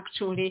is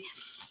actually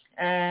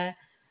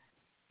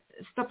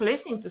stop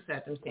listening to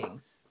certain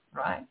things,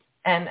 right?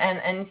 And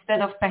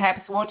instead of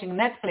perhaps watching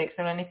Netflix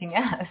or anything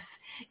else,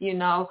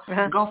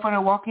 go for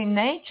a walk in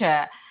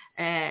nature,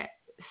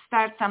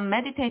 start some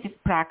meditative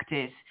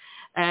practice,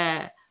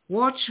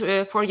 watch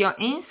for your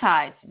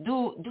insights,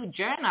 do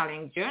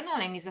journaling.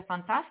 Journaling is a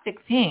fantastic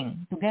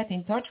thing to get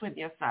in touch with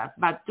yourself,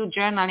 but do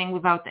journaling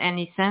without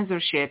any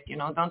censorship.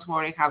 Don't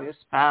worry how you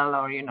spell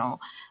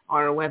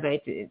or whether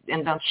it is,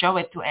 and don't show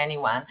it to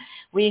anyone.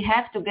 We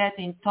have to get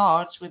in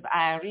touch with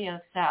our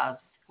real selves,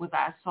 with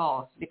our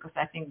souls, because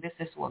I think this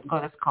is what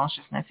goddess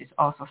consciousness is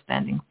also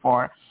standing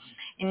for.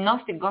 In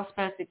Gnostic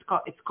Gospels, it's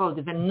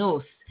called the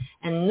nous.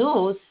 And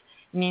nous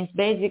means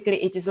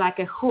basically it is like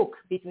a hook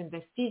between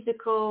the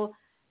physical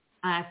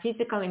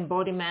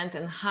embodiment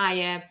and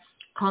higher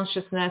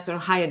consciousness or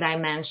higher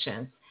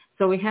dimensions.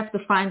 So we have to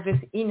find this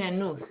inner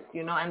nous,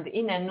 and the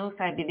inner nous,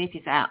 I believe,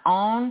 is our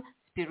own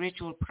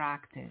spiritual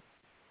practice,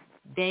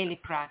 daily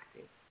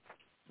practice.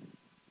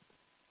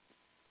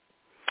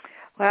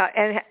 Well,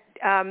 and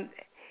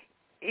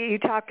you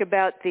talk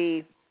about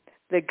the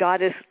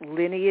goddess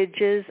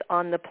lineages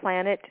on the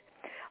planet,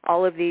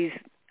 all of these,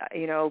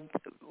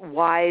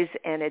 wise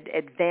and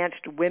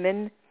advanced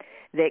women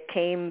that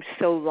came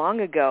so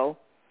long ago.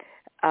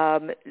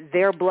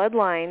 Their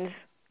bloodlines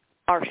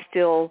are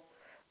still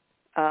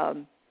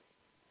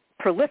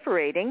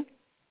proliferating,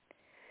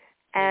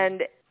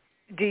 and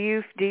do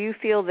you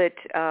feel that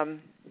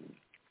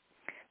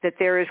that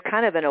there is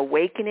kind of an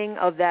awakening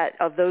of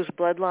those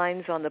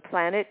bloodlines on the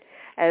planet,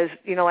 as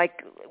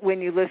like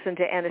when you listen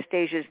to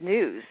Anastasia's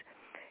news,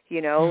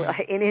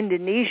 in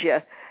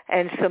Indonesia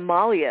and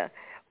Somalia,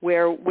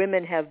 where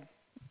women have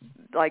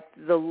like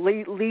the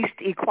least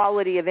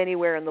equality of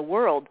anywhere in the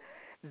world,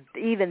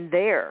 even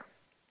there.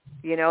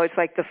 It's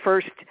like the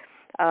first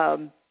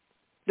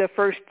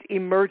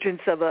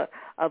emergence of a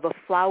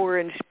flower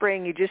in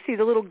spring. You just see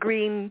the little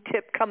green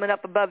tip coming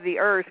up above the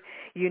earth.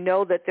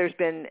 That there's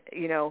been,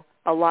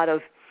 a lot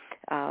of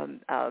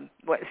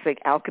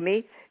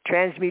alchemy,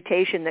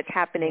 transmutation that's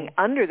happening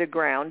under the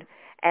ground,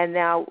 and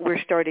now we're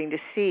starting to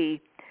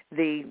see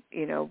the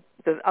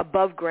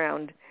above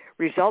ground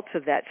results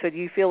of that. So do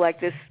you feel like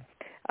this,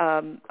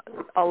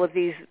 all of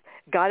these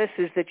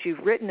goddesses that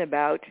you've written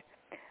about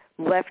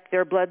left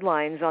their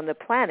bloodlines on the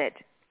planet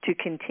to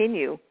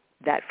continue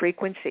that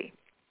frequency?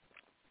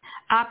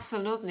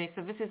 Absolutely.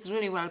 So this is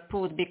really well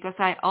put, because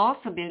I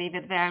also believe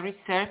that they are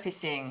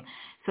resurfacing.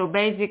 So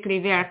basically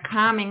they are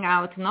coming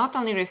out, not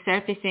only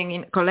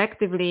resurfacing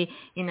collectively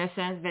in a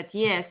sense that,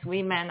 yes,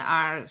 women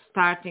are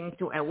starting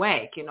to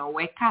awake,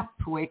 wake up,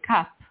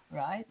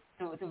 right,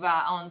 to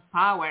their own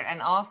power,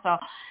 and also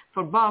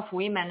for both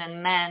women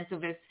and men to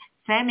this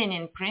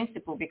feminine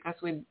principle, because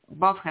we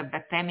both have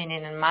the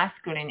feminine and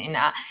masculine in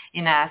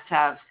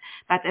ourselves,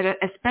 but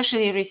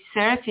especially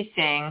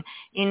resurfacing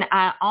in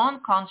our own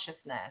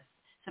consciousness.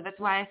 So So that's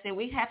why I say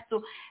we have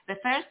to, the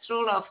first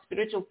rule of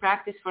spiritual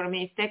practice for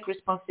me is take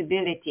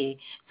responsibility.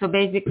 So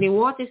basically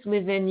what is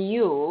within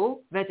you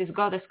that is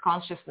goddess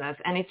consciousness,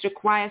 and it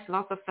requires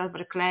lots of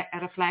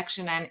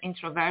self-reflection and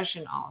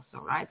introversion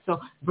also, right? So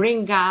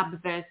bring up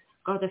this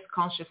goddess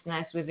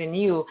consciousness within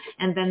you,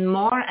 and then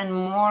more and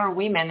more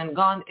women and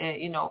God,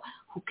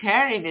 who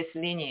carry this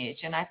lineage,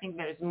 and I think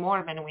there is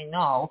more than we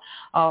know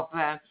of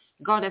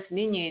goddess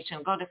lineage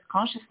and goddess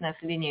consciousness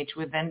lineage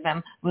within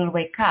them, will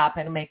wake up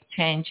and make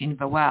change in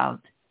the world.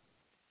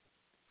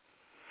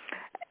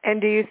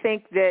 And do you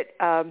think that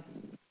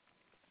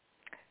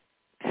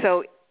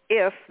so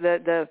if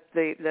the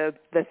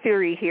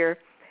theory here,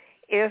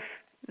 if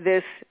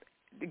this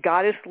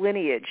goddess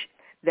lineage,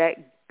 that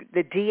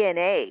the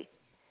DNA,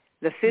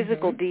 the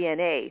physical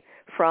DNA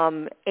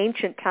from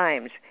ancient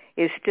times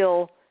is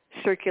still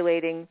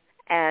circulating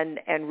and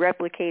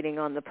replicating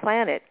on the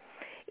planet,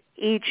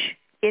 each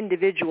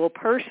individual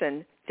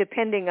person,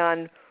 depending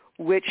on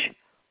which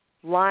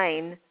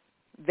line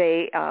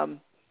they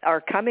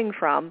are coming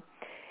from,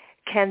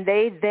 can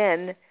they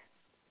then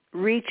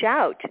reach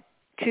out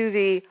to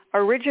the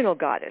original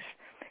goddess?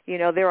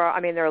 There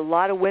are a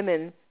lot of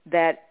women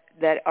that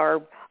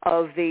are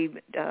of the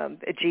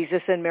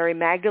Jesus and Mary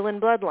Magdalene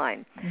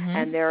bloodline,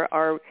 and there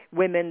are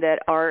women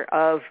that are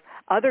of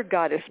other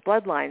goddess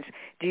bloodlines.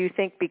 Do you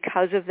think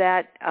because of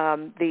that,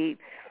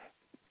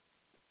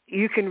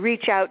 you can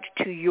reach out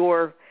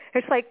to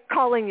it's like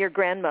calling your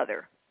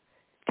grandmother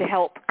to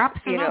help?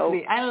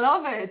 Absolutely. I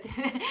love it.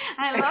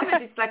 I love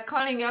it. It's like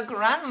calling your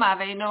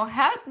grandmother,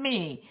 help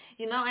me,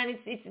 and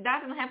it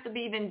doesn't have to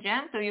be even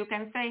gentle. You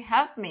can say,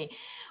 help me.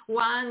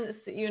 Once,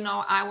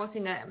 I was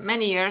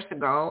many years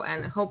ago,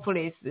 and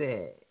hopefully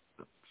it's,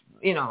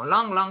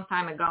 long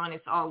time ago, and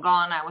it's all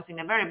gone. I was in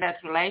a very bad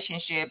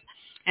relationship,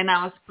 and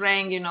I was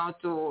praying,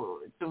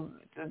 to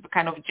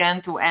kind of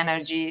gentle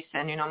energies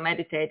and,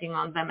 meditating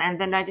on them. And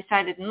then I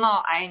decided,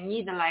 no, I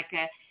need like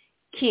a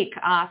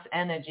kick-ass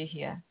energy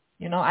here.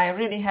 I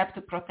really have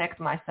to protect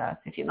myself,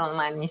 if you don't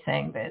mind me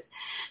saying this.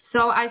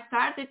 So I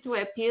started to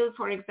appeal,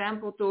 for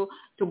example,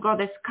 to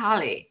Goddess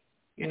Kali,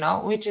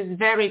 which is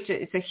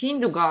it's a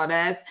Hindu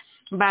goddess,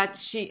 but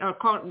or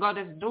called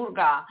Goddess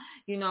Durga,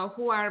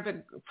 who are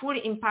the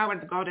fully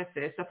empowered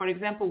goddesses. So, for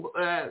example,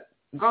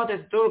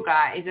 Goddess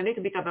Durga is a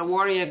little bit of a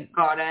warrior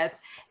goddess,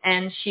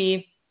 and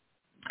she's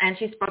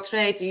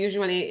portrayed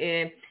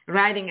usually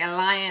riding a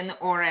lion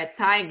or a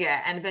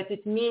tiger, and that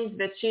it means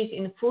that she's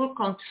in full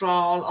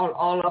control of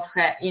all of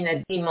her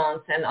inner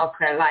demons and of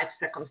her life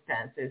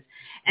circumstances.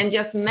 And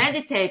just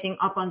meditating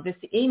upon this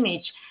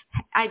image,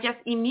 I just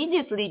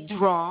immediately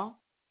draw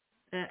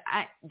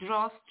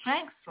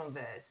strength from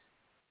this.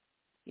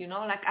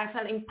 Like I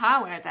felt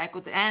empowered. I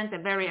could end a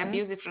very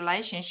abusive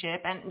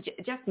relationship, and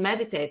just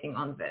meditating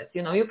on this.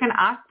 You can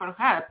ask for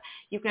help.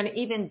 You can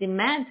even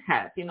demand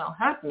help.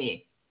 Help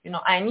me.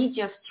 I need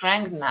your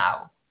strength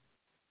now.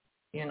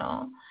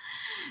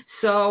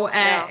 So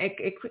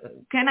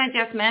can I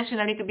just mention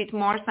a little bit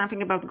more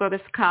something about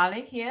Goddess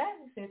Kali here,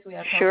 since we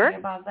are talking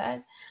about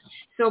that?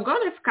 So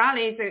Goddess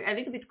Kali is a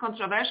little bit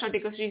controversial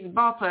because she's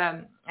both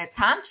a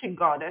tantric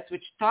goddess,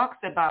 which talks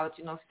about,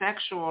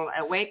 sexual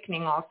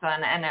awakening also,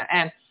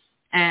 and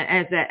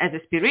as a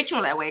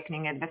spiritual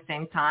awakening at the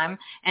same time.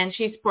 And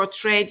she's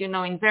portrayed,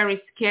 in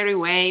very scary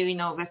way,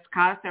 the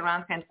skulls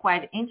around her. And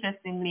quite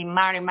interestingly,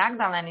 Mary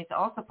Magdalene is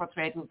also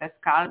portrayed with the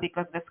skull,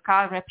 because the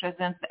skull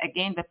represents,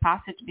 again, the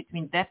passage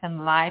between death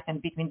and life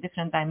and between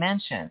different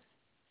dimensions.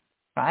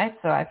 Right?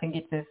 So I think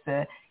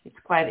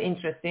it's quite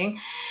interesting.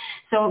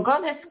 So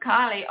Goddess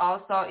Kali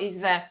also is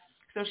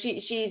so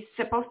she's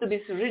supposed to be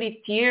this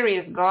really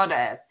serious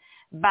goddess,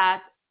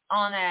 but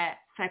on a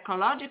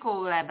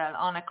psychological level,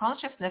 on a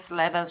consciousness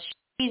level,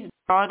 she's the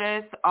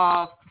goddess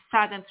of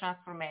sudden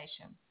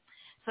transformation.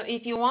 So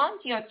if you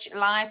want your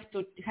life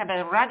to have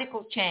a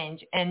radical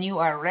change and you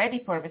are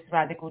ready for this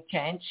radical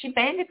change, she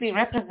basically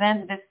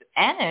represents this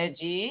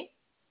energy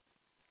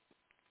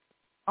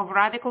of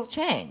radical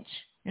change,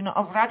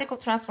 of radical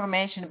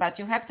transformation. But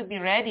you have to be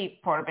ready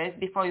for this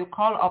before you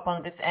call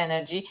upon this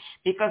energy,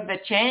 because the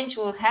change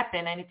will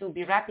happen and it will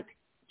be rapid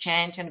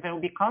change and there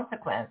will be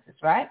consequences,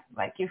 right?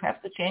 Like you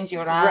have to change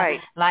your life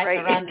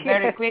around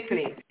very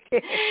quickly.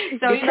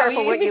 So be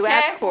careful what you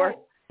ask for.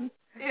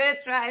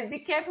 That's right. Be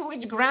careful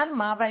which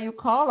grandmother you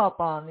call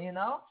upon,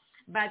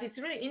 But it's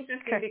really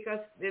interesting because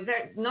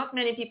not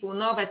many people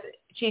know that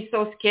she's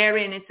so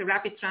scary and it's a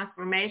rapid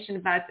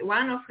transformation. But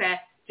one of her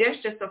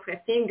gestures of her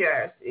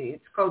fingers,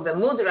 it's called the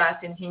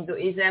mudras in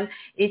Hinduism,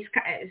 she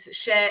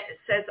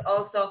says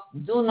also,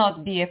 do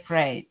not be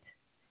afraid.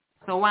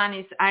 So one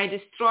is, I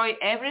destroy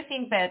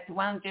everything that,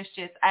 one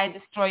gesture is, I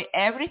destroy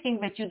everything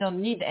that you don't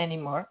need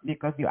anymore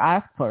because you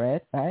ask for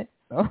it, right?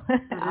 So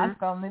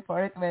ask only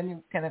for it when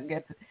you kind of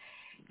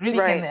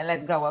can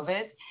let go of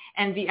it.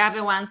 And the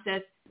other one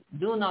says,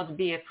 do not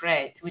be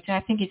afraid, which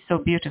I think is so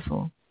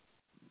beautiful.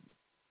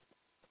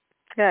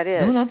 Yeah, it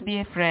is. Do not be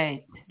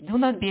afraid. Do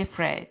not be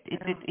afraid.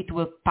 It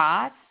will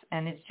pass,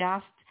 and it's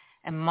just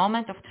a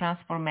moment of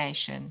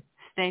transformation.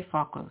 Stay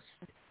focused.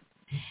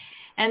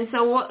 And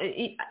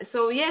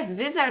so yes,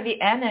 these are the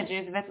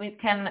energies that we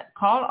can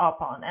call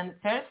upon. And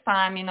first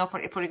time,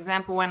 for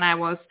example, when I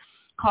was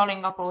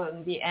calling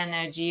upon the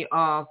energy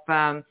of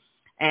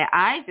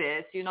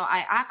Isis,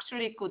 I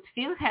actually could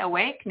feel her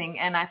awakening,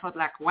 and I thought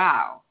like,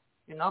 wow,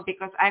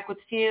 because I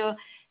could feel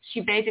she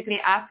basically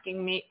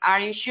asking me, are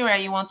you sure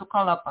you want to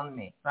call upon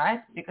me,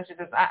 right? Because she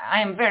says, I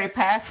am very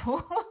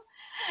powerful.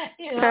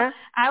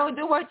 I will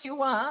do what you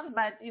want,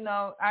 but,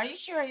 are you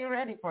sure you're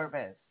ready for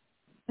this?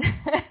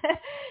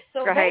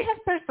 So They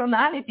have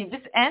personality.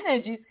 These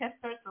energies have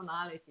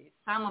personality.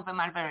 Some of them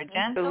are very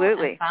gentle,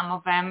 and some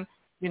of them,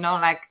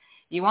 like,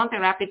 you want a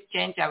rapid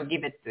change, I'll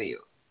give it to you.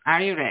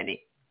 Are you ready?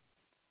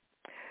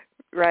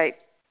 Right.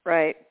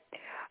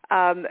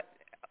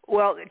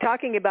 Well,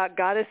 talking about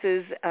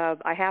goddesses,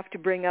 I have to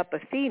bring up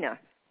Athena.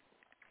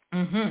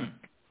 Mm-hmm.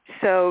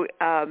 So,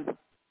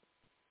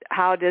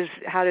 how does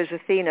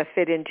Athena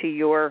fit into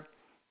your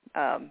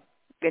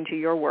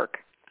work?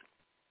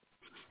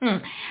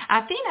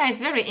 Athena is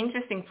very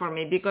interesting for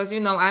me because,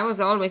 I was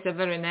always a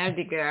very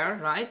nerdy girl,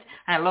 right?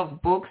 I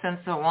love books and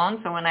so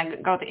on. So when I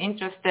got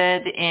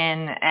interested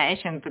in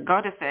ancient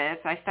goddesses,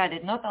 I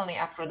studied not only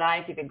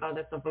Aphrodite, the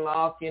goddess of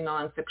love,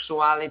 and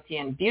sexuality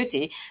and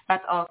beauty,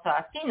 but also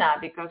Athena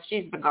because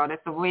she's the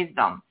goddess of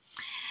wisdom.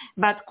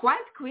 But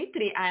quite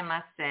quickly, I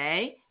must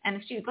say,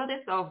 and she's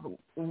goddess of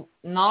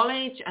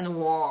knowledge and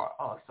war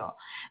also.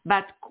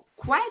 But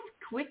quite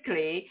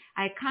quickly,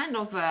 I kind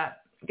of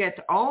get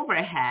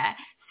over her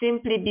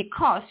simply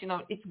because,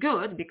 it's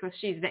good because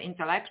she's the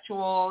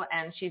intellectual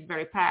and she's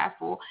very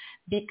powerful.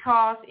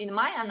 Because in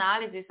my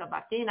analysis of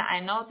Athena, I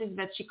noticed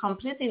that she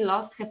completely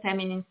lost her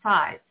feminine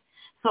side.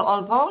 So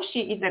although she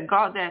is a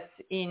goddess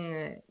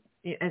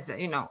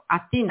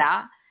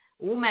Athena,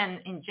 woman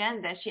in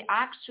gender, she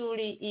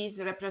actually is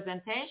a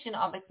representation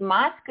of a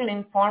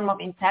masculine form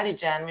of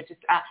intelligence, which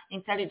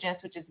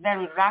is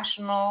very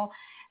rational,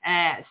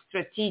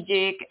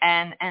 strategic,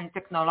 and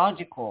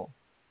technological.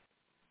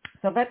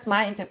 So that's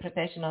my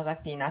interpretation of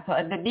Athena. So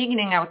at the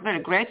beginning, I was very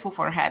grateful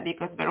for her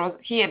because there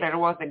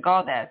was a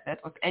goddess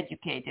that was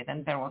educated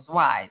and there was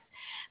wise.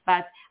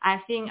 But I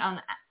think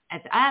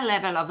at our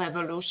level of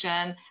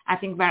evolution, I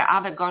think there are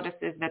other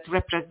goddesses that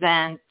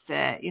represent,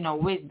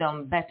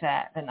 wisdom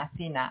better than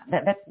Athena.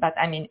 But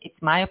I mean,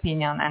 it's my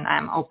opinion, and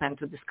I'm open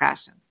to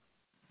discussion.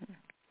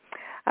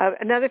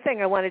 Another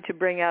thing I wanted to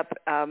bring up,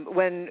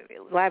 when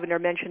Lavender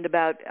mentioned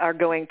about our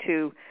going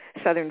to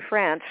southern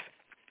France,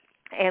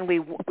 and we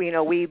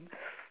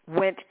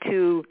went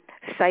to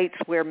sites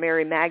where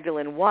Mary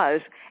Magdalene was,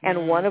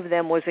 and one of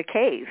them was a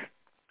cave.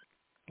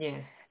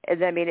 Yes.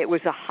 And I mean, it was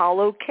a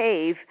hollow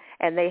cave,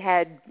 and they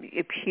had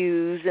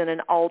pews and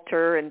an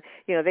altar, and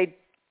they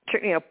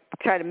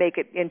try to make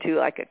it into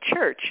like a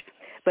church,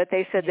 but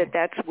they said that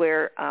that's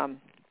where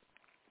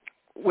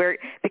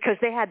because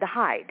they had to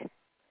hide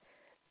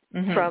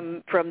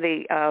from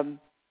the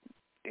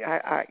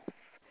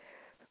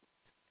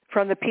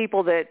from the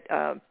people that.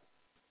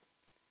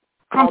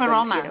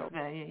 Romance.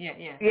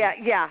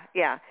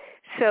 Yeah.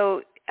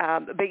 So,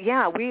 but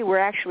yeah, we were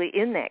actually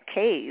in that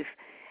cave,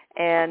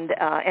 and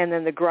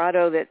then the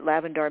grotto that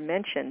Lavender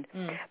mentioned.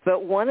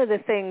 But one of the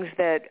things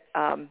that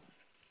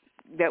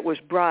that was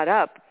brought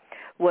up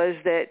was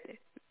that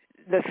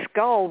the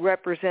skull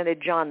represented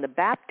John the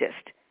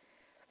Baptist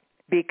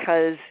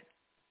because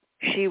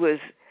she was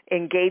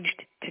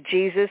engaged to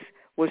Jesus,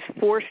 was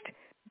forced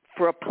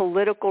for a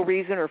political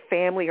reason. Her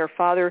family, her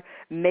father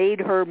made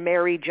her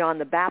marry John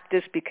the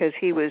Baptist because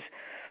he was,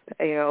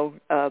 a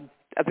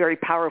very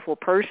powerful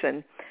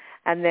person.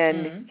 And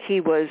then he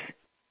was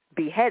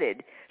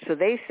beheaded. So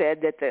they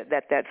said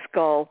that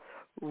skull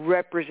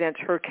represents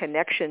her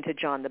connection to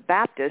John the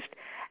Baptist,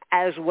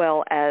 as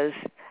well as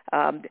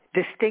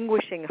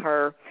distinguishing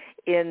her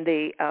in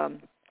the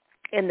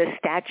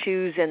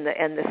statues and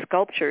the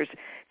sculptures,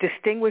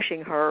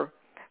 distinguishing her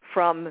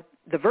from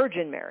the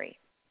Virgin Mary.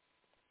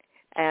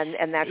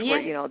 And that's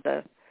where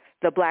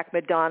the Black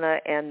Madonna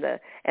and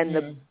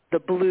the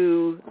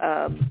blue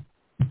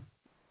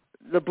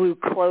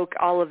cloak,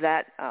 all of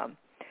that.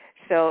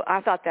 So I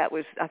thought that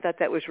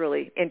was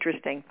really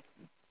interesting.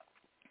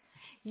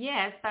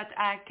 Yes, but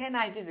can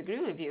I disagree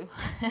with you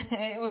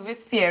with this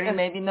theory?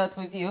 Maybe not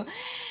with you,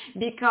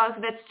 because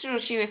that's true.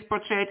 She was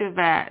portrayed with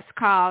a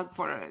skull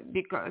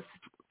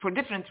for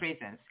different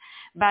reasons.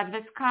 But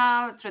the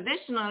skull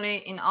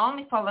traditionally in all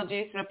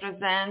mythologies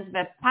represents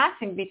the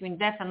passing between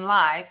death and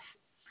life,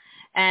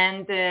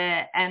 and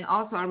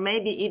also or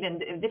maybe even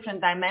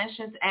different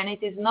dimensions. And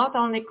it is not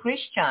only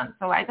Christian.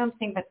 So I don't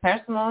think that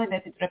personally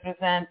that it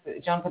represents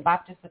John the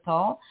Baptist at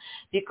all,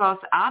 because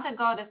other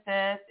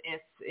goddesses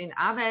in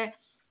other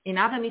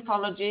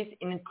mythologies,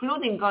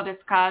 including Goddess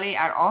Kali,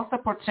 are also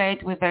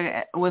portrayed with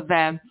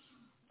the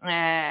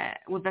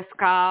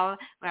skull.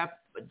 Where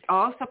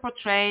also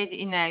portrayed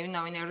in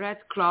a red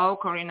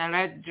cloak or in a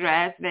red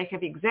dress. They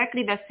have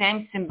exactly the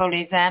same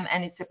symbolism,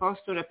 and it's supposed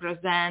to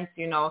represent,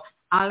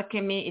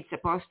 alchemy. It's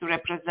supposed to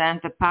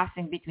represent the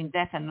passing between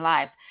death and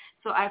life.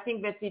 So I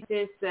think that it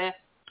is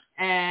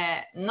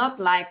not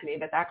likely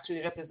that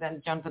actually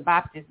represent John the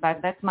Baptist,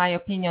 but that's my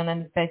opinion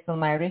and it's based on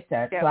my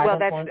research. Yeah, so well,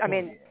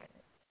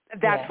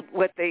 that's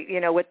what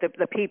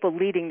the people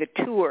leading the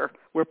tour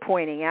were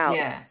pointing out.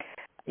 Yeah.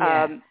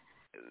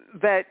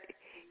 But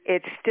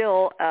it's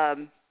still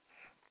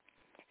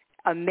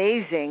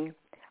amazing,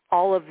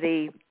 all of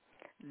the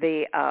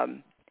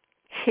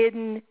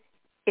hidden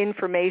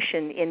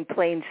information in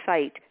plain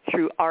sight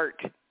through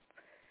art.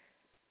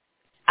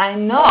 I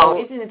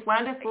know, isn't it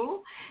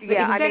wonderful?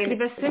 Yeah, exactly,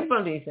 the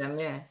symbolism.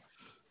 Yeah.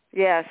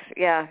 Yes,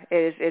 yeah,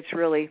 it's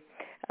really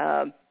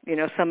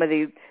some of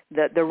the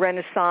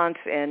Renaissance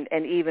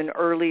and even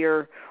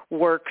earlier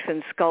works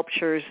and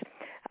sculptures.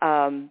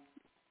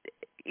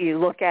 You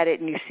look at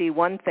it and you see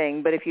one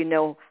thing, but if you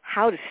know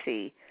how to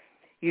see,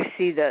 you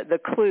see the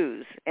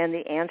clues and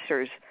the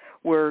answers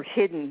were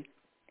hidden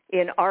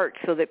in art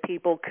so that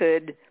people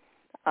could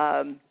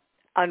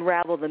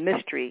unravel the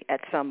mystery at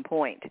some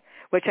point,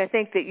 which I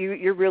think that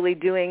you're really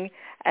doing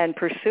and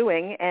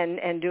pursuing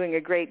and doing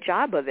a great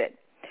job of it.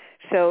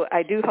 So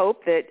I do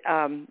hope that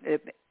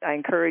I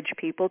encourage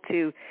people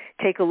to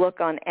take a look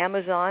on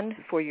Amazon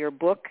for your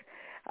book,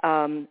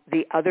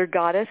 The Other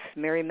Goddess,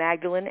 Mary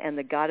Magdalene and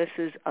the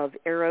Goddesses of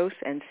Eros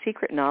and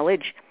Secret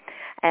Knowledge.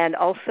 And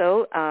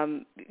also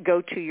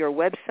go to your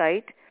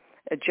website,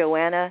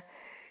 Joanna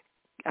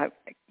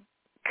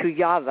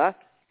Kujawa.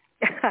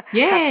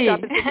 Yay!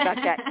 Stop and think about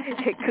that.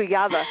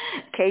 Kujawa,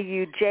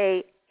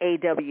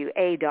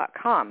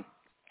 KUJAWA.com.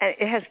 And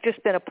it has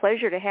just been a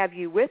pleasure to have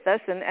you with us,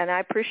 and I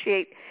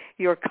appreciate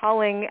your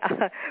calling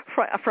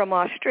from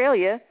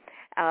Australia.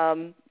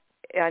 I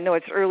know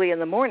it's early in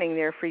the morning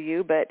there for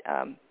you, but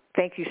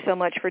thank you so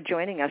much for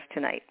joining us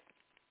tonight.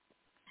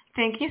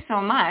 Thank you so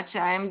much.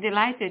 I was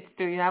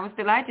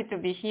delighted to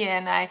be here,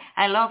 and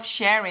I love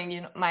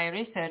sharing my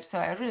research, so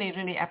I really,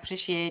 really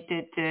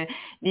appreciated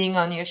being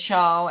on your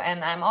show,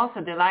 and I'm also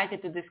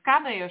delighted to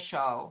discover your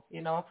show.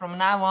 From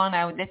now on,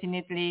 I will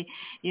definitely,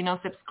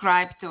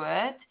 subscribe to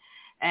it.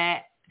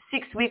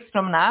 6 weeks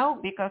from now,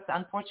 because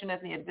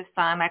unfortunately at this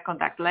time I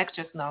conduct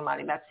lectures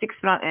normally, but 6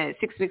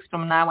 weeks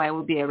from now I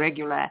will be a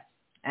regular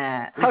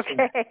listener.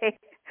 Okay.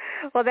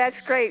 Well, that's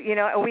great.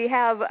 We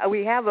have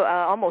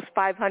almost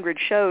 500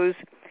 shows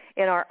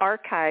in our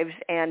archives,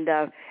 and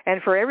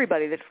for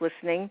everybody that's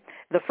listening,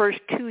 the first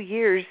 2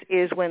 years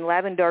is when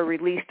Lavendar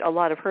released a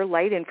lot of her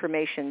light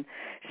information.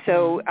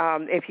 So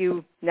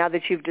now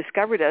that you've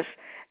discovered us,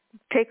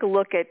 take a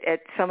look at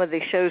some of the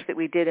shows that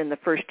we did in the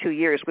first 2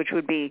 years, which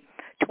would be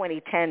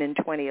 2010 and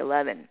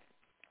 2011.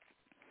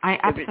 I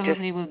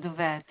absolutely will do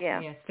that.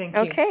 Yeah. Yes, thank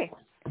you. Okay.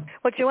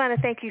 Well, Joanna,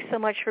 thank you so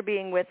much for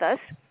being with us.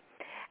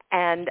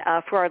 And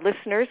for our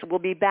listeners, we'll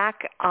be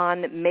back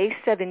on May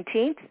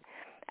 17th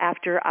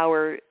after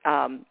our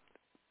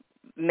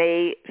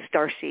May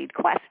Starseed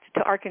Quest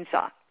to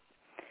Arkansas.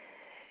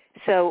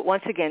 So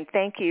once again,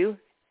 thank you,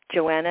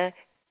 Joanna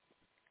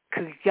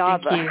Kujawa.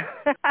 Thank you.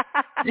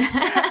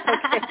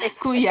 Okay.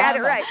 Kujawa. Got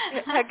it right.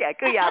 Okay,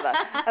 Kujawa.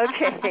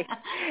 Okay.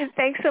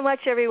 Thanks so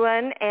much,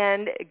 everyone,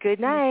 and good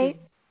night.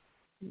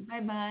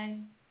 Bye-bye.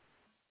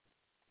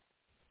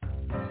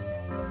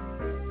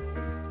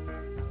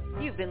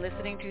 You've been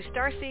listening to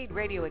Starseed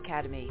Radio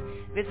Academy.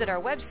 Visit our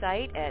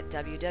website at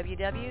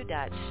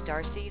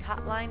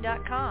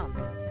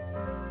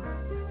www.starseedhotline.com.